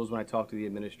these schools, when I talk to the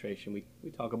administration, we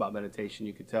talk about meditation.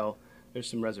 You could tell there's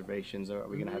some reservations. Are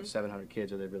we going to have 700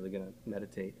 kids? Are they really going to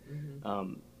meditate?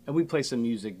 And we play some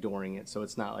music during it, so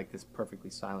it's not like this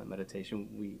perfectly silent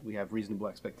meditation. We have reasonable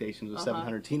expectations with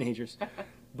 700 teenagers.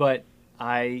 But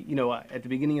at the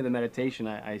beginning of the meditation,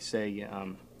 I say,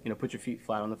 put your feet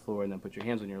flat on the floor and then put your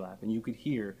hands on your lap. And you could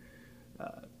hear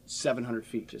 700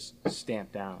 feet just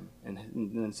stamped down, and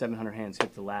then 700 hands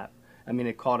hit the lap. I mean,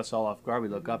 it caught us all off guard. We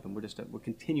look up and we're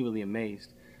continually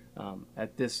amazed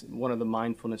at this. One of the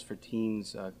mindfulness for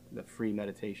teens, the free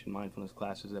meditation mindfulness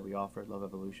classes that we offer at Love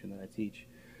Evolution that I teach.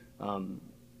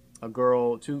 A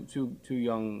girl, two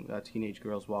young teenage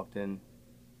girls walked in,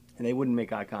 and they wouldn't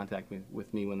make eye contact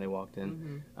with me when they walked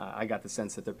in. I got the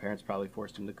sense that their parents probably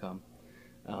forced them to come.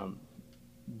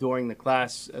 During the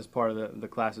class, as part of the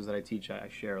classes that I teach, I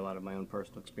share a lot of my own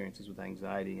personal experiences with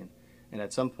anxiety. And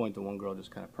at some point, the one girl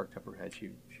just kind of perked up her head.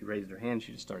 She raised her hand.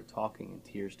 She just started talking, and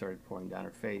tears started pouring down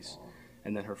her face.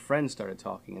 And then her friends started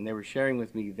talking, and they were sharing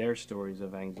with me their stories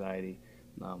of anxiety.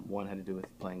 One had to do with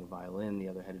playing the violin. The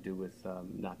other had to do with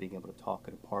not being able to talk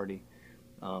at a party.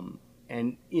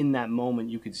 And in that moment,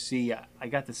 you could see, I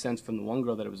got the sense from the one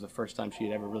girl that it was the first time she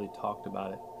had ever really talked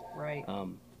about it. Right.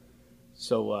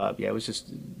 It was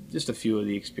just a few of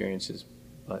the experiences,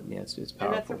 but yeah, it's powerful.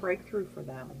 And that's a breakthrough for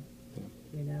them,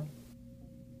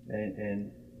 And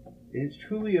it's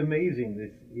truly amazing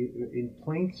that in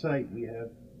plain sight we have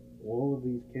all of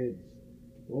these kids,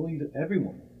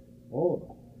 everyone, all of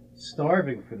them,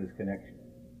 starving for this connection,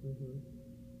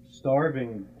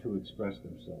 starving to express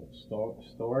themselves,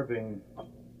 starving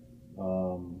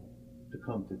to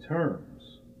come to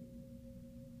terms,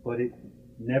 but it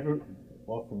never.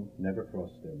 often never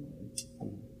cross their mind.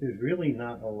 There's really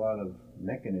not a lot of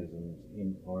mechanisms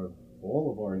in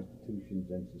all of our institutions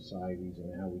and societies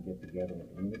and how we get together and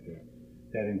communicate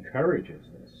that encourages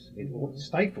this. It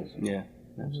stifles it. Yeah,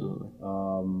 absolutely.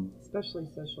 Especially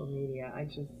social media.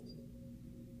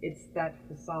 It's that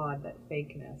facade, that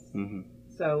fakeness.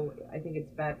 So I think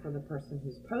it's bad for the person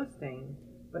who's posting,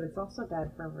 but it's also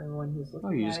bad for everyone who's looking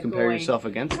at it. You just compare yourself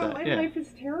against that. My life is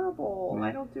terrible.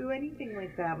 I don't do anything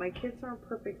like that. My kids aren't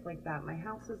perfect like that. My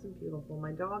house isn't beautiful.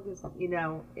 My dog isn't,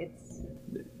 it's...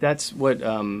 That's what,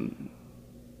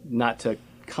 not to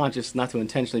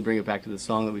intentionally bring it back to the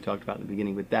song that we talked about in the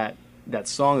beginning, but that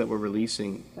song that we're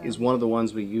releasing is one of the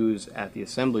ones we use at the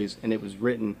assemblies, and it was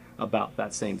written about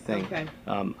that same thing. Okay.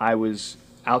 I was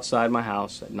outside my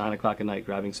house at 9 o'clock at night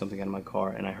grabbing something out of my car,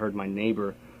 and I heard my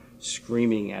neighbor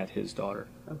screaming at his daughter.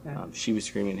 Okay. She was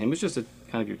screaming at him. It was just a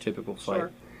kind of your typical fight.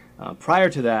 Sure. Prior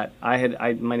to that,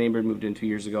 my neighbor had moved in 2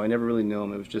 years ago. I never really knew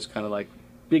him. It was just kind of like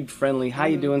big, friendly, how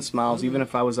you doing, smiles. Even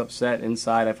if I was upset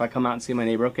inside, if I come out and see my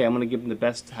neighbor, okay, I'm going to give him the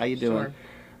best, how you doing?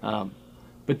 Sure.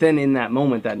 But then in that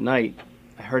moment, that night,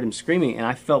 I heard him screaming, and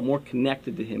I felt more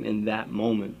connected to him in that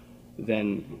moment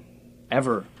than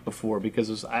ever before,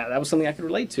 because that was something I could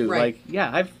relate to. Right. Like,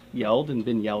 yeah, I've yelled and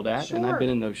been yelled at, and I've been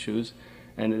in those shoes,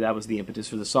 and that was the impetus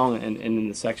for the song. And in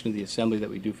the section of the assembly that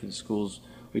we do for the schools,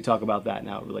 we talk about that and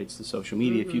how it relates to social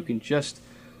media. If you can just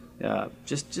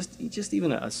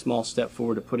even a small step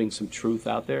forward to putting some truth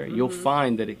out there, you'll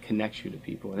find that it connects you to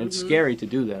people, and it's scary to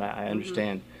do that. I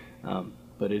understand,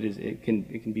 but it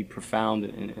can be profound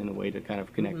in a way to kind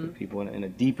of connect with people in a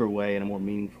deeper way, in a more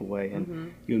meaningful way,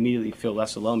 and you immediately feel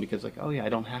less alone because, like, oh yeah, I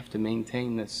don't have to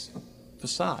maintain this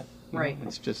facade. Right.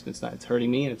 It's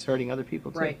hurting me and it's hurting other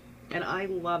people too. Right. And I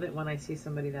love it when I see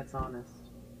somebody that's honest.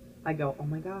 I go, oh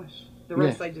my gosh. The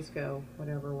rest I just go,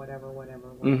 whatever.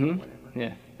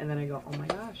 Yeah. And then I go, oh my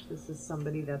gosh, this is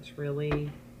somebody that's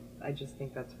really, I just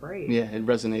think that's brave. Yeah, it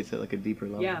resonates at like a deeper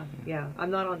level. Yeah.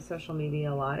 I'm not on social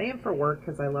media a lot. I am for work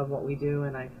because I love what we do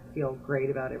and I feel great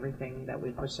about everything that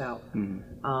we push out from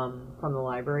the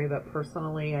library. But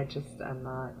personally, I'm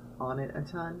not on it a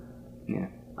ton. Yeah.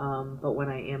 But when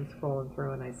I am scrolling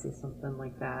through and I see something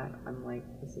like that, I'm like,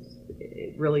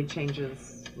 it really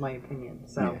changes my opinion.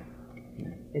 So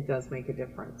it does make a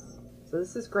difference. So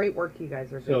this is great work you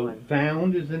guys are doing. So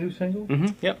Found is the new single?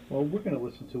 Yep. Well, we're going to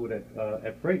listen to it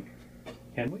at break.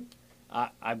 Can we?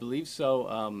 I believe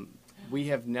so. We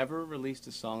have never released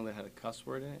a song that had a cuss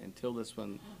word in it until this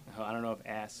one. I don't know if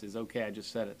ass is okay. I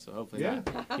just said it, so hopefully not.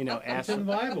 Ass in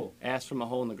the Bible. Ass from a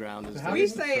hole in the ground is. We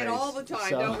say it all the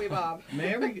time, don't we, Bob?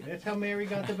 Mary. That's how Mary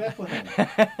got to Bethlehem.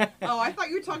 Oh, I thought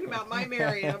you were talking about My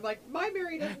Mary, and I'm like, My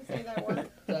Mary doesn't say that word,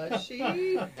 does she?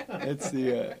 It's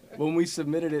the when we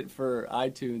submitted it for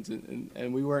iTunes,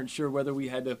 and we weren't sure whether we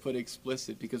had to put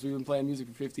explicit because we've been playing music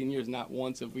for 15 years. Not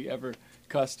once have we ever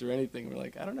cussed or anything. We're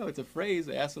like, I don't know. It's a phrase.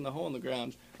 Ass in the hole in the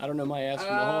ground. I don't know my ass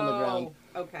from the hole in the ground.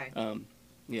 Okay.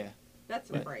 Yeah. That's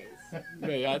a phrase.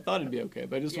 Yeah, I thought it'd be okay,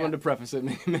 but I just wanted to preface it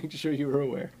and make sure you were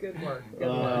aware. Good work. Good.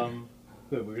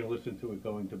 We're going to listen to it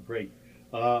going to break.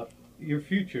 Your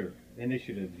future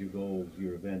initiatives, your goals,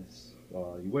 your events.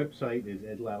 Your website is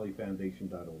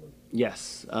edlallyfoundation.org.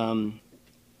 Yes.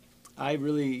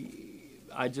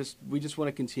 We just want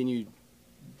to continue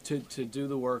to do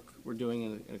the work we're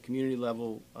doing at a community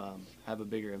level, have a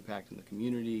bigger impact in the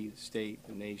community, the state,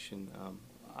 the nation.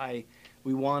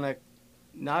 We want to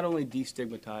not only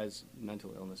destigmatize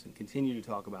mental illness and continue to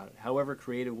talk about it, however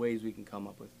creative ways we can come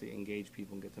up with to engage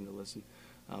people and get them to listen,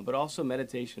 but also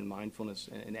meditation and mindfulness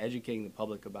and educating the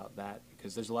public about that,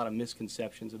 because there's a lot of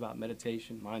misconceptions about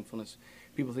meditation, mindfulness.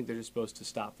 People think they're just supposed to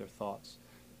stop their thoughts.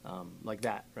 Like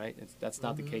that, right? That's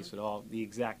not the case at all. The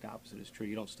exact opposite is true.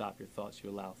 You don't stop your thoughts. You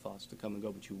allow thoughts to come and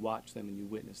go, but you watch them and you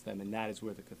witness them, and that is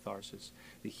where the catharsis,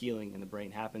 the healing in the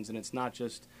brain happens. And it's not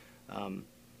just some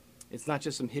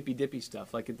hippy-dippy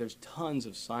stuff. Like, there's tons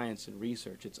of science and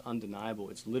research. It's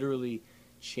undeniable. It's literally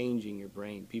changing your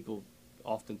brain. People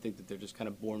often think that they're just kind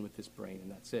of born with this brain and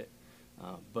that's it.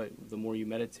 But the more you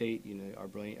meditate, our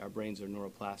brains are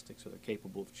neuroplastic, so they're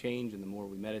capable of change. And the more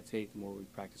we meditate, the more we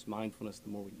practice mindfulness, the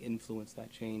more we influence that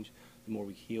change, the more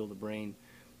we heal the brain.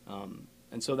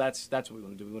 And so that's what we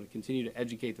want to do. We want to continue to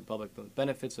educate the public on the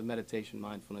benefits of meditation,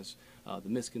 mindfulness, the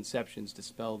misconceptions,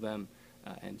 dispel them,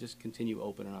 and just continue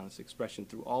open and honest expression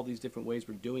through all these different ways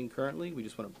we're doing currently. We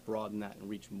just want to broaden that and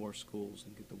reach more schools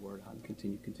and get the word out and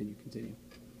continue.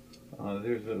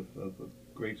 There's a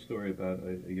great story about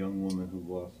a young woman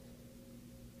who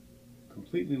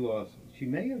completely lost. She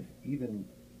may have even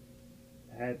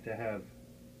had to have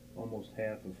almost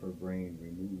half of her brain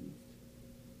removed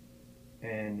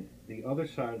And the other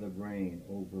side of the brain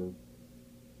over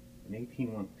an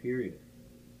 18-month period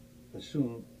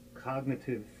assumed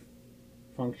cognitive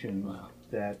functions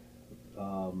that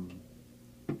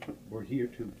were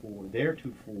theretofore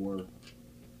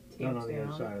done on the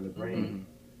other side of the brain.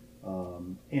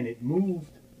 And it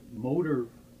moved motor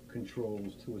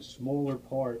controls to a smaller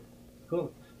part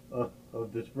of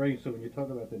this brain. So when you talk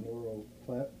about the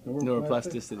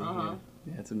neuroplasticity,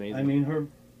 yeah, it's amazing. I mean, her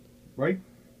right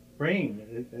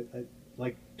brain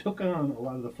like took on a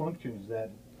lot of the functions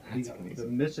that the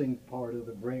missing part of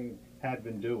the brain had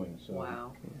been doing. So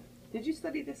wow. Did you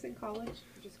study this in college?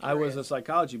 I was a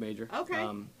psychology major. Okay.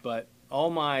 But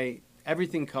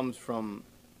everything comes from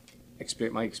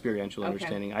my experiential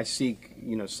understanding. I seek,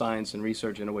 science and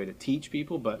research in a way to teach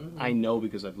people, but I know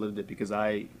because I've lived it, because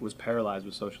I was paralyzed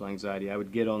with social anxiety. I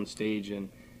would get on stage and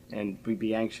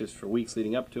be anxious for weeks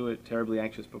leading up to it, terribly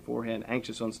anxious beforehand,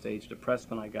 anxious on stage, depressed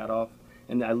when I got off,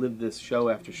 and I lived this show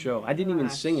after show. I didn't even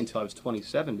sing until I was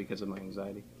 27 because of my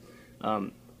anxiety.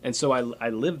 And so I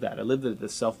lived that. I lived it, the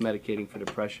self-medicating for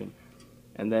depression.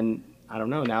 And then, I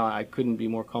don't know, now I couldn't be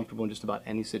more comfortable in just about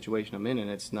any situation I'm in, and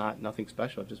it's nothing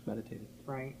special. I've just meditated.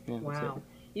 Right. Yeah, wow.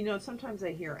 Sometimes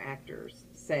I hear actors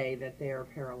say that they are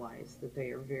paralyzed, that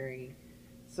they are very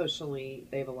socially,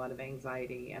 they have a lot of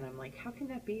anxiety, and I'm like, how can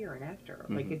that be? You're an actor.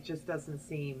 Like, it just doesn't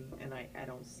seem, and I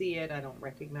don't see it, I don't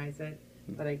recognize it,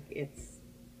 but it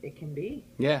can be.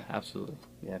 Yeah, absolutely.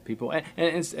 Yeah, people, and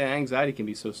anxiety can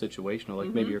be so situational.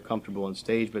 Like maybe you're comfortable on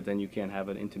stage, but then you can't have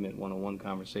an intimate one-on-one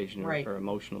conversation or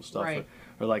emotional stuff. Right.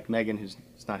 Or like Megan, who's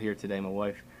not here today, my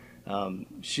wife.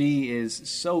 She is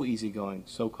so easygoing,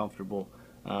 so comfortable,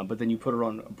 but then you put her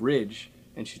on a bridge,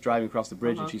 and she's driving across the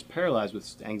bridge, and she's paralyzed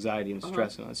with anxiety and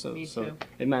stress. And so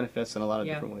it manifests in a lot of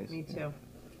different ways. Me too.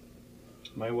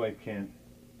 My wife can't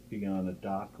be on a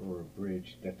dock or a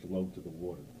bridge that's low to the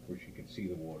water, where she can see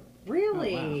the water.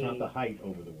 Really? Oh, wow. It's not the height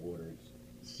over the water, it's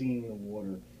seeing the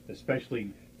water,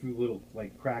 especially through little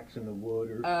cracks in the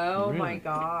wood. Oh my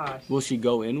gosh. Will she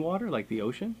go in water, like the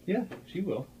ocean? Yeah, she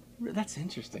will. That's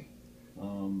interesting.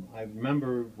 I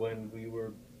remember when we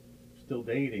were still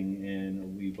dating,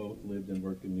 and we both lived and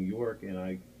worked in New York, and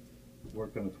I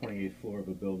worked on the 28th floor of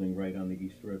a building right on the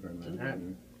East River in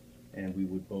Manhattan, and we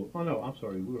would both, we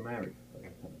were married by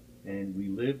that time, and we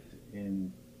lived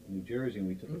in New Jersey, and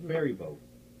we took a ferry boat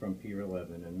from Pier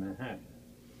 11 in Manhattan.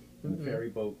 And the ferry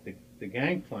boat, the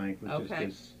gangplank was just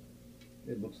this,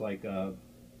 it looks like a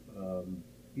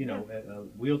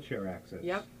wheelchair access.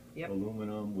 Yep.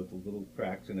 Aluminum with the little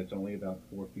cracks, and it's only about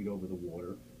 4 feet over the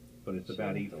water, but it's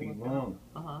about 8 feet long.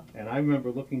 And I remember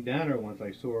looking down at her once.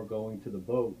 I saw her going to the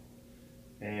boat,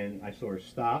 and I saw her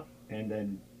stop and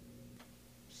then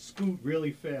scoot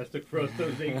really fast across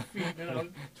those 8 feet. And I was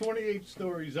 28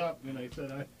 stories up, and I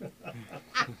said,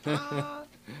 You're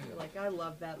like, I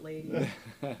love that lady.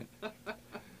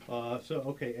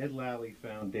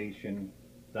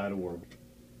 EdLallyFoundation.org.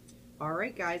 All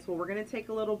right, guys. Well, we're going to take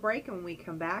a little break, and when we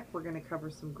come back, we're going to cover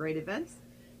some great events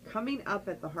coming up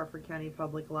at the Harford County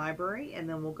Public Library, and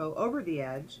then we'll go over the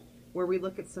edge, where we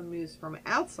look at some news from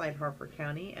outside Harford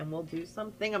County, and we'll do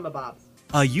some thingamabobs.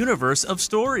 A Universe of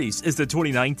Stories is the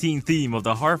 2019 theme of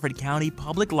the Harford County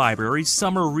Public Library's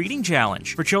Summer Reading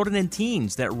Challenge for children and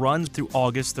teens that runs through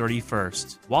August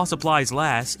 31st. While supplies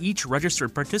last, each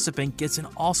registered participant gets an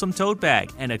awesome tote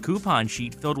bag and a coupon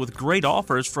sheet filled with great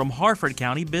offers from Harford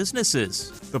County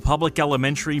businesses. The public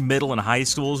elementary, middle, and high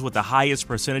schools with the highest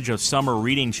percentage of Summer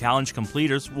Reading Challenge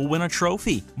completers will win a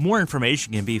trophy. More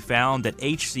information can be found at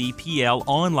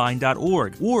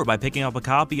hcplonline.org or by picking up a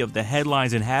copy of the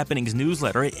Headlines and Happenings newsletter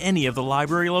at any of the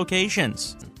library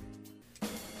locations.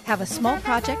 Have a small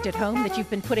project at home that you've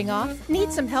been putting off?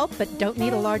 Need some help but don't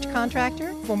need a large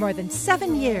contractor? For more than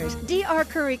 7 years, D.R.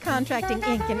 Curry Contracting,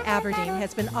 Inc. in Aberdeen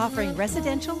has been offering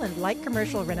residential and light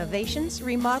commercial renovations,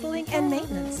 remodeling, and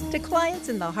maintenance to clients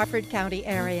in the Harford County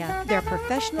area. Their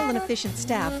professional and efficient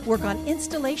staff work on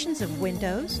installations of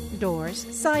windows, doors,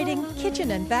 siding,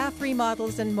 kitchen and bath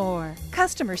remodels, and more.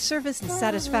 Customer service and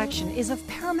satisfaction is of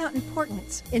paramount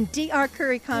importance in D.R.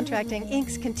 Curry Contracting,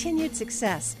 Inc.'s continued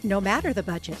success, no matter the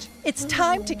budget. It's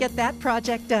time to get that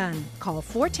project done. Call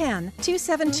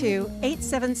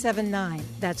 410-272-8779.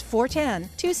 That's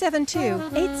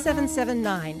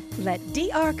 410-272-8779. Let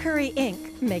D.R. Curry,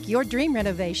 Inc. make your dream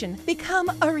renovation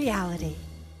become a reality.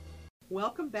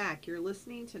 Welcome back. You're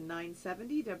listening to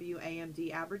 970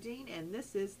 WAMD Aberdeen, and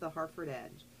this is the Harford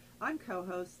Edge. I'm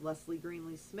co-host Leslie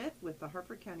Greenlee-Smith with the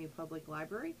Harford County Public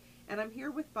Library, and I'm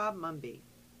here with Bob Mumby.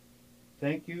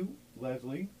 Thank you,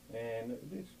 Leslie. And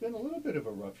it's been a little bit of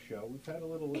a rough show. We've had a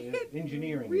little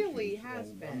engineering really issues, has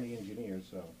and been. I'm the engineer,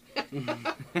 so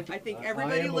I think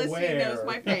everybody listening knows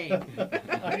my pain.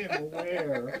 I am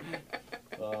aware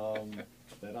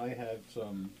that I have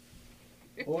some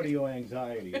audio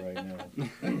anxiety right now.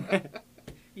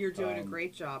 You're doing a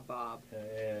great job, Bob.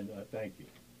 And thank you.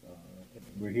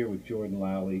 We're here with Jordan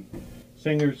Lally,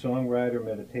 singer, songwriter,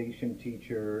 meditation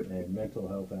teacher, and mental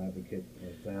health advocate,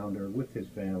 and founder with his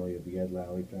family of the Ed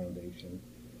Lally Foundation.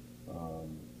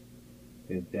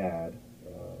 His dad,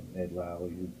 Ed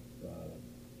Lally, who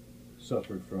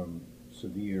suffered from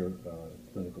severe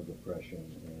clinical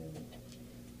depression, and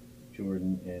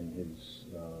Jordan and his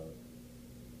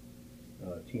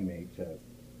teammates have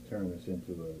turned this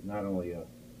into not only a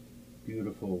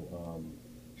beautiful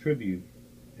tribute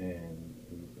and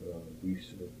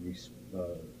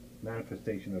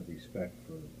manifestation of respect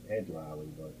for Ed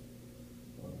Lally, but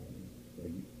a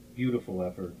beautiful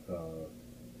effort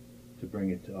to bring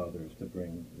it to others, to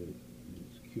bring this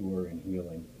cure and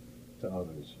healing to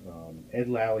others.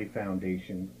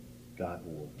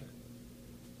 EdLallyFoundation.org.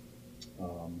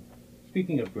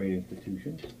 Speaking of great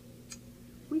institutions,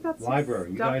 we got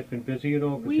library. You guys been busy at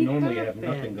all? Because you normally have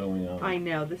nothing going on. I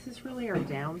know. This is really our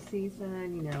down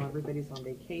season. You know, everybody's on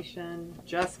vacation.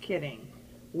 Just kidding.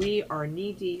 We are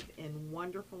knee deep in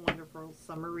wonderful, wonderful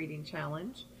summer reading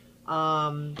challenge.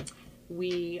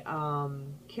 We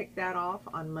kicked that off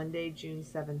on Monday, June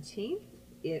 17th.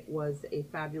 It was a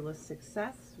fabulous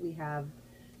success. We have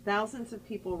thousands of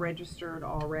people registered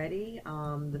already.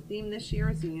 The theme this year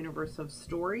is the universe of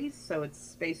stories, so it's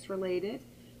space related.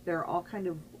 There are all kind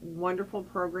of wonderful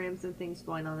programs and things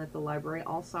going on at the library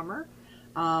all summer.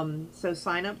 So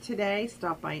sign up today.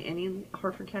 Stop by any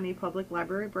Harford County Public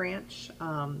Library branch.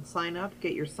 Sign up.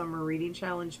 Get your summer reading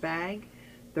challenge bag.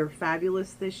 They're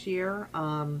fabulous this year.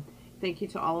 Thank you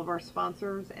to all of our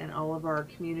sponsors and all of our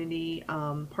community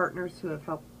partners who have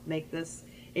helped make this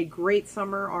a great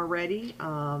summer already.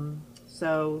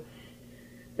 So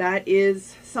that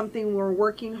is something we're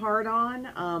working hard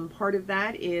on. Part of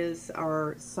that is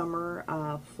our summer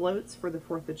floats for the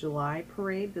 4th of July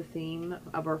parade. The theme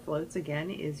of our floats, again,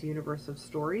 is Universe of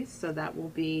Stories. So that will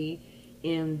be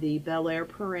in the Bel Air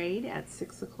Parade at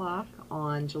 6 o'clock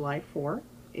on July 4th.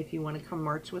 If you want to come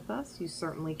march with us, you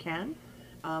certainly can.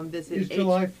 Is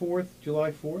July 4th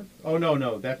July 4th? Oh,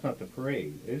 no, that's not the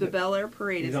parade, is the it? Bel Air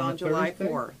Parade is on July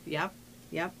Thursday? 4th.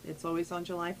 Yep. It's always on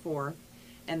July 4th.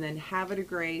 And then Havre de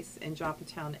Grace and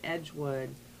Joppatown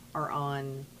Edgewood are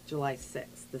on July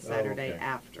 6th, the Saturday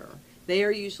after. They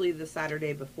are usually the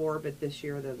Saturday before, but this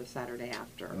year they're the Saturday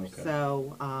after. Okay.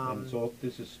 So, and so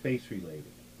this is space related.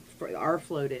 For our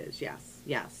float is, yes.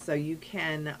 So you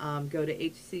can go to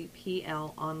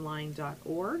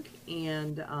hcplonline.org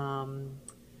and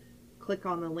click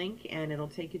on the link, and it'll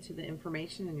take you to the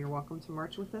information, and you're welcome to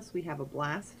march with us. We have a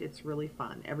blast. It's really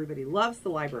fun. Everybody loves the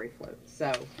library float,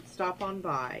 so stop on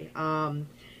by.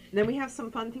 Then we have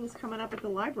some fun things coming up at the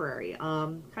library,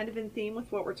 kind of in theme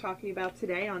with what we're talking about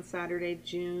today. On Saturday,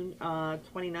 June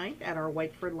 29th at our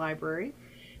Whiteford Library,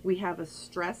 we have a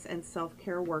stress and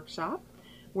self-care workshop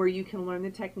where you can learn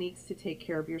the techniques to take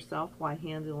care of yourself while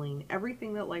handling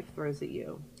everything that life throws at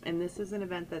you. And this is an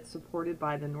event that's supported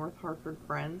by the North Harford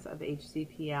Friends of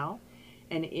HCPL,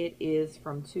 and it is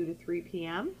from 2 to 3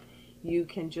 p.m. You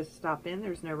can just stop in.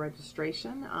 There's no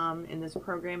registration. And this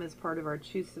program is part of our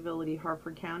Choose Civility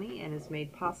Harford County and is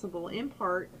made possible in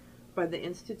part by the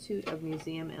Institute of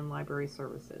Museum and Library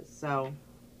Services. So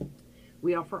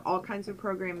we offer all kinds of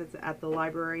programs at the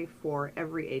library for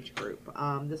every age group.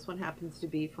 This one happens to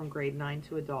be from grade 9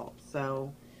 to adult,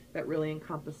 so that really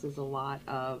encompasses a lot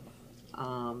of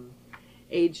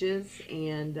ages,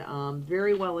 and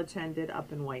very well attended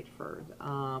up in Whiteford.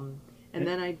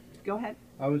 Go ahead.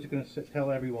 I was going to tell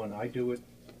everyone, I do it.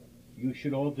 You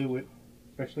should all do it,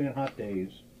 especially on hot days.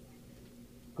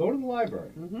 Go to the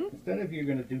library. Mm-hmm. Instead of you're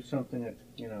going to do something that's,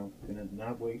 going to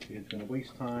not wait, it's going to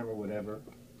waste time or whatever.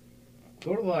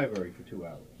 Go to the library for 2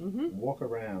 hours. Mm-hmm. Walk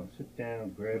around, sit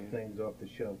down, grab things off the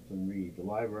shelves and read. The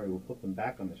library will put them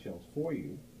back on the shelves for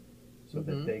you so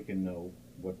that they can know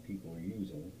what people are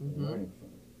using and learning from.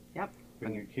 Yep.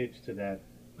 Bring your kids to that.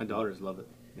 My daughters love it.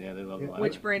 Yeah, they love the library.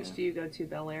 Which branch do you go to,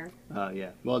 Bel Air?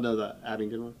 Yeah. Well, no, the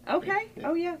Abingdon one. Okay. Yeah.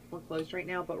 Oh, yeah. We're closed right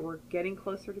now, but we're getting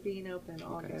closer to being open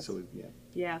August. Okay, so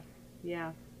Yeah.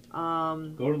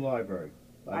 Go to the librry.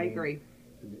 I agree.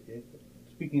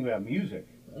 Speaking about music,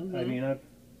 I mean, I've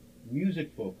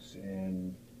music books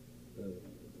and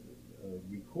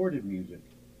recorded music.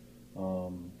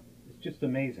 It's just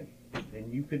amazing,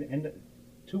 and you could end up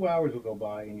 2 hours will go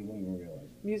by and you won't even realize.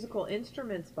 Musical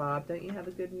instruments, Bob. Don't you have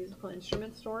a good musical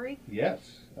instrument story? Yes,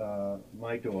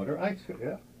 my daughter.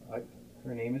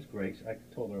 Her name is Grace. I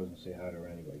told her I was going to say hi to her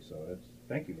anyway, so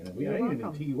Thank you. And I You're didn't even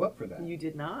welcome. tee you up for that. You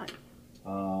did not.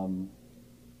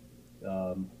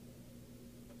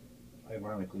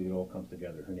 Ironically, it all comes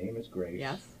together. Her name is Grace.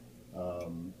 Yes.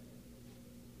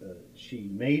 She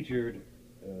majored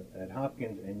at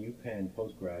Hopkins and UPenn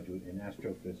postgraduate in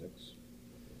astrophysics.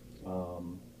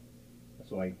 So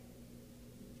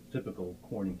typical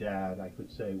corny dad, I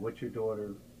could say, "What's your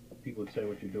daughter?" People would say,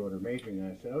 "What's your daughter majoring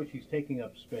in?" I said, "Oh, she's taking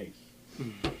up space."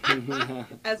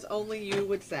 As only you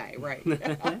would say, right?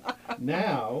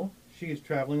 Now she is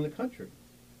traveling the country,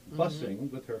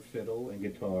 bussing with her fiddle and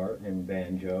guitar and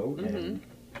banjo and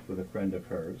with a friend of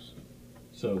hers.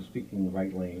 So speaking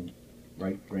right lane,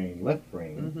 right brain, left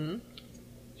brain.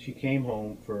 She came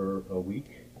home for a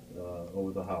week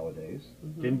over the holidays.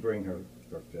 Didn't bring her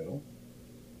fiddle.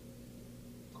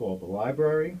 Called the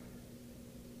library,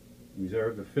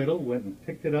 reserved the fiddle, went and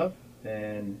picked it up,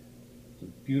 and it's a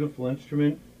beautiful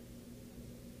instrument.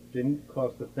 Didn't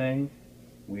cost a thing.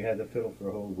 We had the fiddle for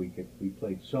a whole week. We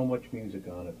played so much music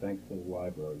on it, thanks to the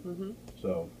library.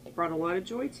 So Brought a lot of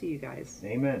joy to you guys.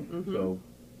 amen. So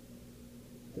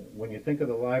when you think of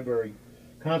the library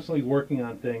constantly working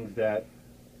on things that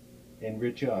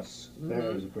enrich us, that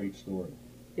is a great story.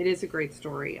 It is a great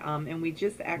story. And we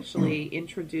just actually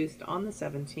introduced on the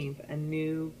 17th a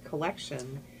new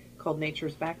collection called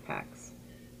Nature's Backpacks.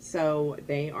 So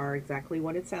they are exactly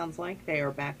what it sounds like. They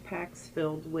are backpacks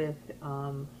filled with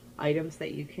items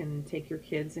that you can take your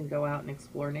kids and go out and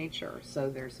explore nature. So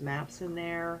there's maps in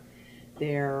there.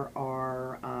 There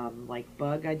are like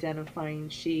bug identifying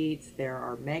sheets. There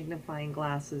are magnifying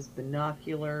glasses,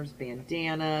 binoculars,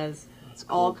 bandanas,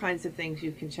 all kinds of things.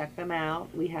 You can check them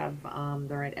out. We have,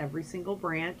 they're at every single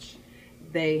branch.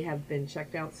 They have been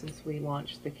checked out since we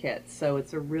launched the kit. So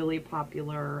it's a really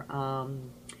popular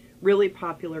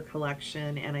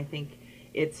collection, and I think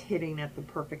it's hitting at the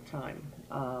perfect time.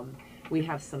 We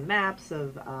have some maps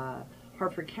of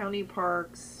Harford County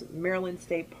parks, Maryland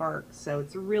State parks, so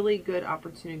it's a really good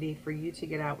opportunity for you to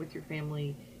get out with your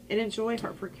family and enjoy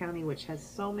Harford County, which has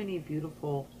so many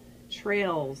beautiful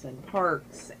trails and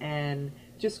parks and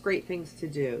just great things to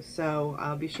do. So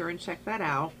be sure and check that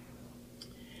out.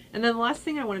 And then the last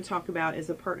thing I want to talk about is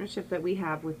a partnership that we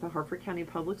have with the Harford County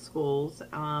Public Schools,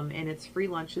 and it's free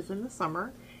lunches in the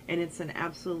summer, and it's an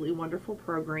absolutely wonderful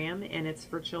program, and it's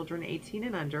for children 18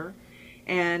 and under.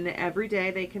 And every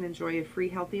day they can enjoy a free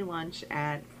healthy lunch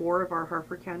at 4 of our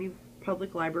Harford County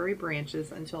Public Library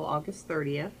branches until August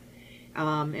 30th.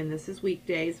 And this is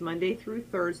weekdays, Monday through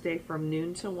Thursday from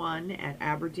noon to 1 at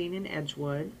Aberdeen and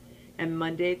Edgewood, and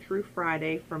Monday through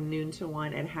Friday from noon to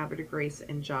 1 at Havre de Grace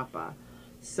and Joppa.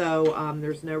 So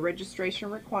there's no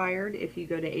registration required. If you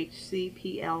go to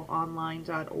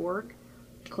hcplonline.org,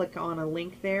 click on a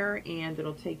link there, and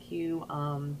it'll take you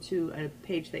to a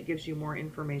page that gives you more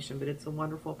information. But it's a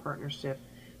wonderful partnership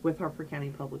with Harford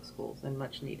County Public Schools, and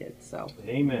much needed. So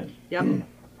amen. Yep.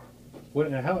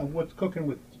 What's cooking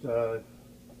with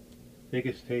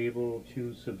biggest table,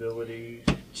 choose civility?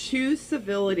 Choose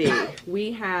Civility.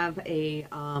 We have a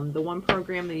the one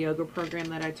program, the yoga program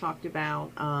that I talked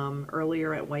about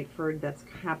earlier at Whiteford, that's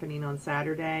happening on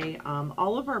Saturday.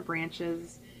 All of our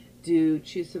branches do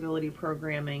Choose Civility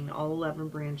programming. All 11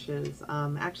 branches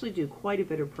actually do quite a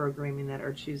bit of programming that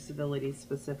are Choose Civility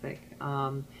specific.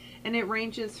 And it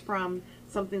ranges from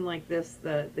something like this,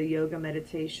 the yoga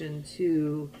meditation,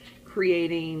 to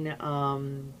creating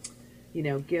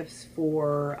gifts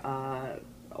for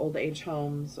old age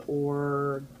homes,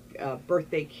 or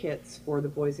birthday kits for the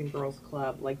Boys and Girls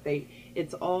Club.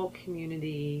 It's all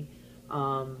community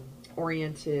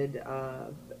oriented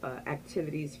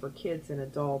activities for kids and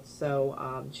adults.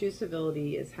 So Choose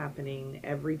Civility is happening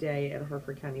every day at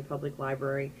Harford County Public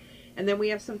Library. And then we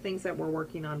have some things that we're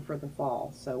working on for the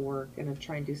fall. So we're going to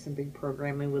try and do some big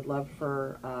programming. Would love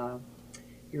for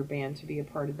your band to be a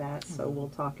part of that. So we'll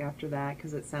talk after that,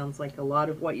 because it sounds like a lot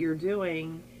of what you're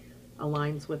doing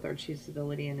aligns with our Choose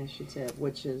Civility initiative,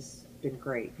 which has been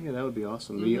great. Yeah, that would be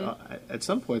awesome. At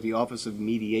some point, the Office of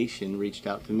Mediation reached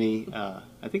out to me. I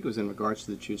think it was in regards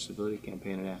to the Choose Civility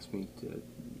campaign, and asked me to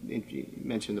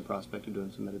mention the prospect of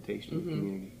doing some meditation in the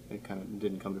community. It kind of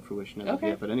didn't come to fruition as of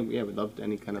yet, but anyway, yeah, we'd love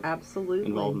any kind of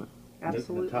involvement.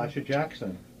 Absolutely. Natasha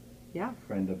Jackson, Yeah.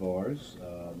 friend of ours,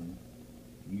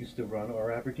 used to run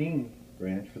our Aberdeen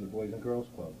branch for the Boys and Girls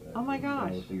Club. Oh my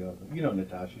gosh. You know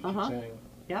Natasha, she sang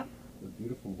Yep. with a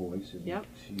beautiful voice, and Yep.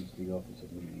 she's the Office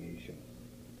of Mediation.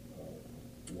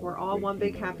 We're all one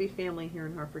big happy family here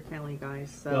in Harford County, guys.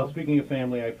 So Well, speaking of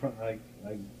family, I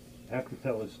have to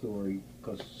tell a story,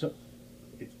 because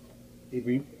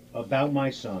about my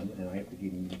son, and I have to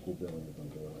give him equal billing if I'm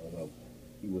doing it, although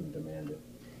he wouldn't demand it.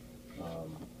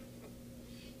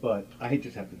 But I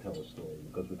just have to tell a story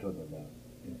because we're talking about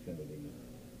infinity.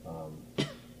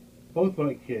 Both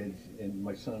my kids and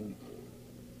my son,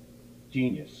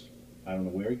 genius. I don't know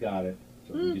where he got it,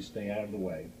 so he just stay out of the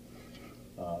way.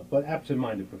 But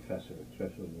absent-minded professor,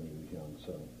 especially when he was young.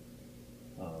 So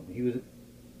he was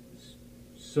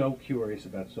so curious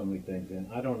about so many things, and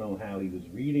I don't know how he was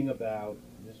reading about.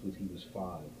 He was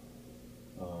 5,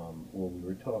 or we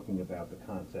were talking about the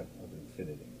concept of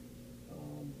infinity.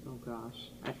 Oh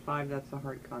gosh, at 5, that's a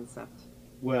hard concept.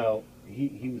 Well,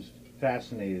 he was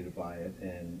fascinated by it,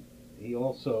 and he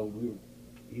also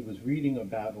he was reading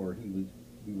about, or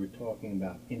we were talking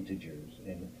about integers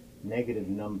and negative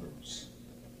numbers,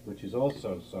 which is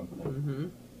also something. Mm-hmm.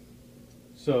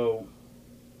 So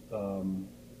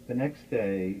the next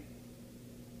day,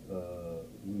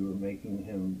 we were making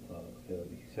him.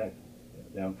 He sat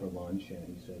down for lunch, and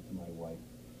he said to my wife,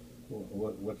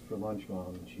 "What's for lunch,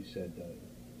 Mom?" And she said,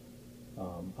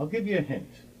 "I'll give you a hint."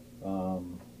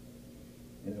 And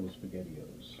it was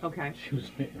SpaghettiOs. Okay. She was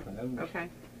Okay.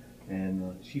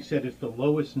 And she said, "It's the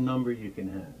lowest number you can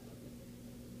have."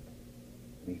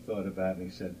 And he thought about it,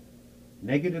 and he said,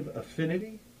 "Negative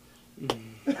affinity?" Oh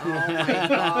my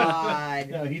God.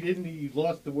 No, he didn't. He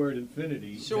lost the word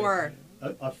infinity. Sure.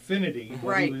 Affinity.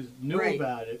 Right. He knew Right.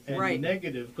 about it, and Right.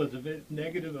 negative because of it.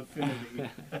 Negative affinity.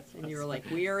 And you were like,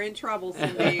 "We are in trouble,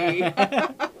 Cindy." Oh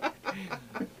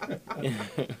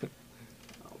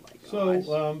my gosh.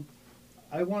 So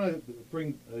I want to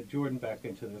bring Jordan back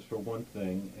into this for one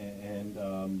thing,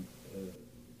 and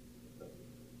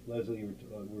Leslie, we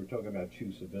were talking about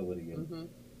choosability, and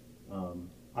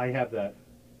I have that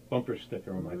bumper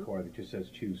sticker on my car that just says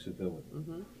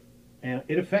choosability, and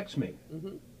it affects me.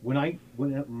 When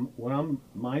I'm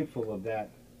mindful of that,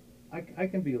 I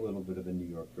can be a little bit of a New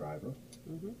York driver,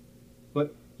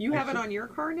 but You have it on your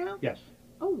car now? yes.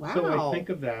 Oh wow. So I think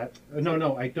of that.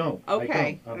 No, I don't.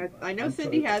 Okay. I don't. I know I'm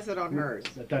Cindy sorry. has it on hers.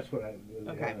 That's what I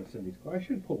Okay. have on Cindy's car. I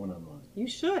should put one on mine. You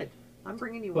should. I'm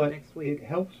bringing you one But next week. it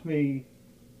helps me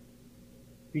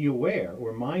be aware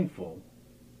or mindful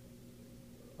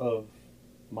of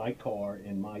my car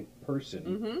and my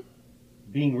person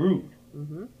being rude,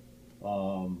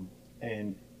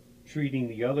 and treating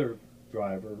the other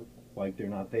driver like they're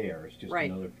not there. It's just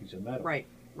Right. another piece of metal. Right.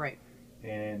 Right.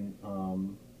 And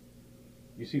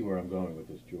you see where I'm going with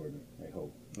this, Jordan, I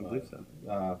hope. I believe so.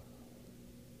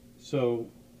 So,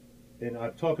 and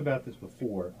I've talked about this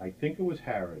before, I think it was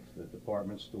Harrods, the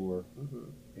department store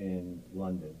in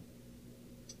London.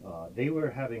 They were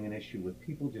having an issue with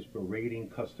people just berating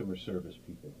customer service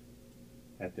people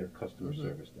at their customer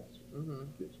service desk.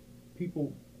 It's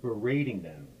people berating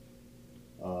them.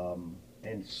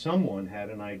 And someone had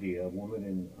an idea, a woman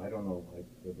in, I don't know if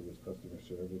it was customer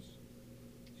service,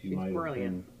 she She's might brilliant.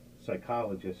 have been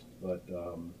psychologist, but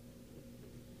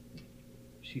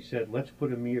she said, "Let's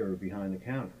put a mirror behind the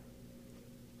counter."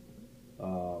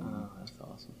 Oh, that's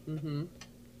awesome.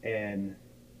 And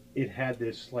it had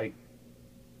this like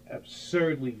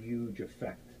absurdly huge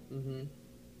effect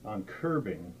on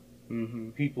curbing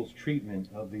people's treatment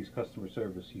of these customer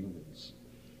service humans,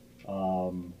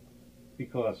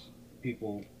 because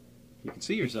people You can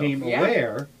see yourself. became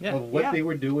aware Yeah. of what Yeah. they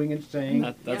were doing and saying,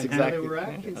 That's and how exactly they were yeah,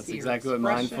 acting. that's see your exactly what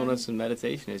expression. mindfulness and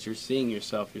meditation is. You're seeing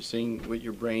yourself. You're seeing what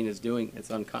your brain is doing. It's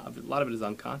a lot of it is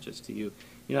unconscious to you.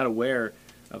 You're not aware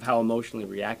of how emotionally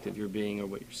reactive you're being or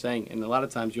what you're saying. And a lot of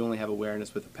times you only have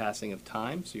awareness with the passing of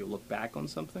time, so you'll look back on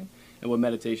something. And what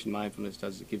meditation mindfulness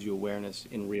does is it gives you awareness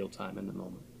in real time in the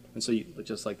moment. And so you,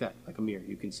 just like that, like a mirror,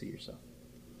 you can see yourself.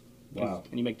 Wow.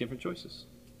 And you make different choices.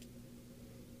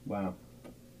 Wow.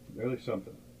 Really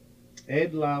something.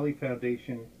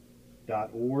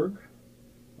 edlallyfoundation.org.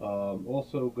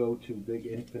 Also go to Big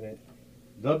Infinite,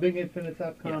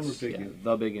 thebiginfinite.com or Big yeah, Infinite?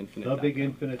 thebiginfinite.com.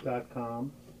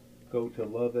 Thebiginfinite.com. Go to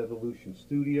Love Evolution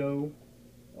Studio.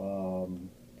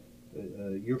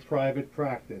 Your private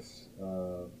practice,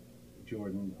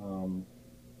 Jordan.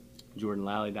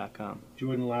 JordanLally.com.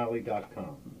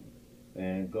 JordanLally.com.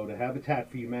 And go to Habitat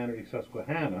for Humanity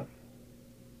Susquehanna,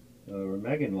 or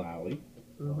Megan Lally.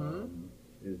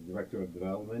 Is Director of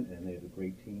Development, and they have a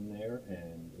great team there.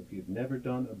 And if you've never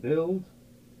done a build,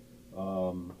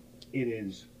 it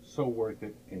is so worth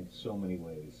it in so many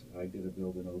ways. I did a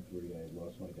build in 03. I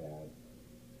lost my dad,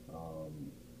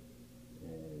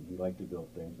 and he liked to build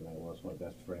things, and I lost my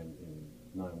best friend in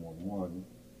 911.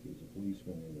 He was a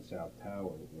policeman in the South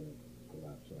Tower when it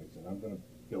collapsed. So I said, I'm going to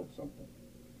build something.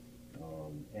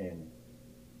 And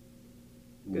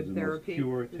it was Good the therapy. most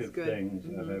curative It's good. things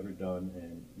I've ever done,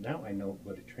 and now I know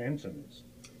what a transit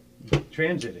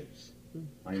is.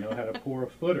 I know how to pour a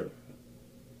footer.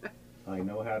 I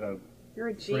know how to You're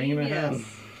a frame a genius. house.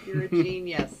 You're a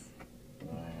genius.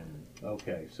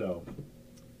 Okay, so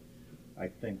I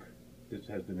think this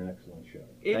has been an excellent show.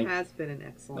 It has been an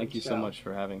excellent show. Thank you so much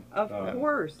for having. Of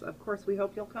course. We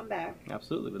hope you'll come back.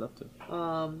 Absolutely, we'd love to.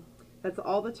 That's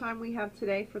all the time we have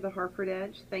today for the Harford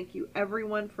Edge. Thank you,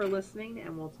 everyone, for listening,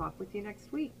 and we'll talk with you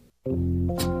next week.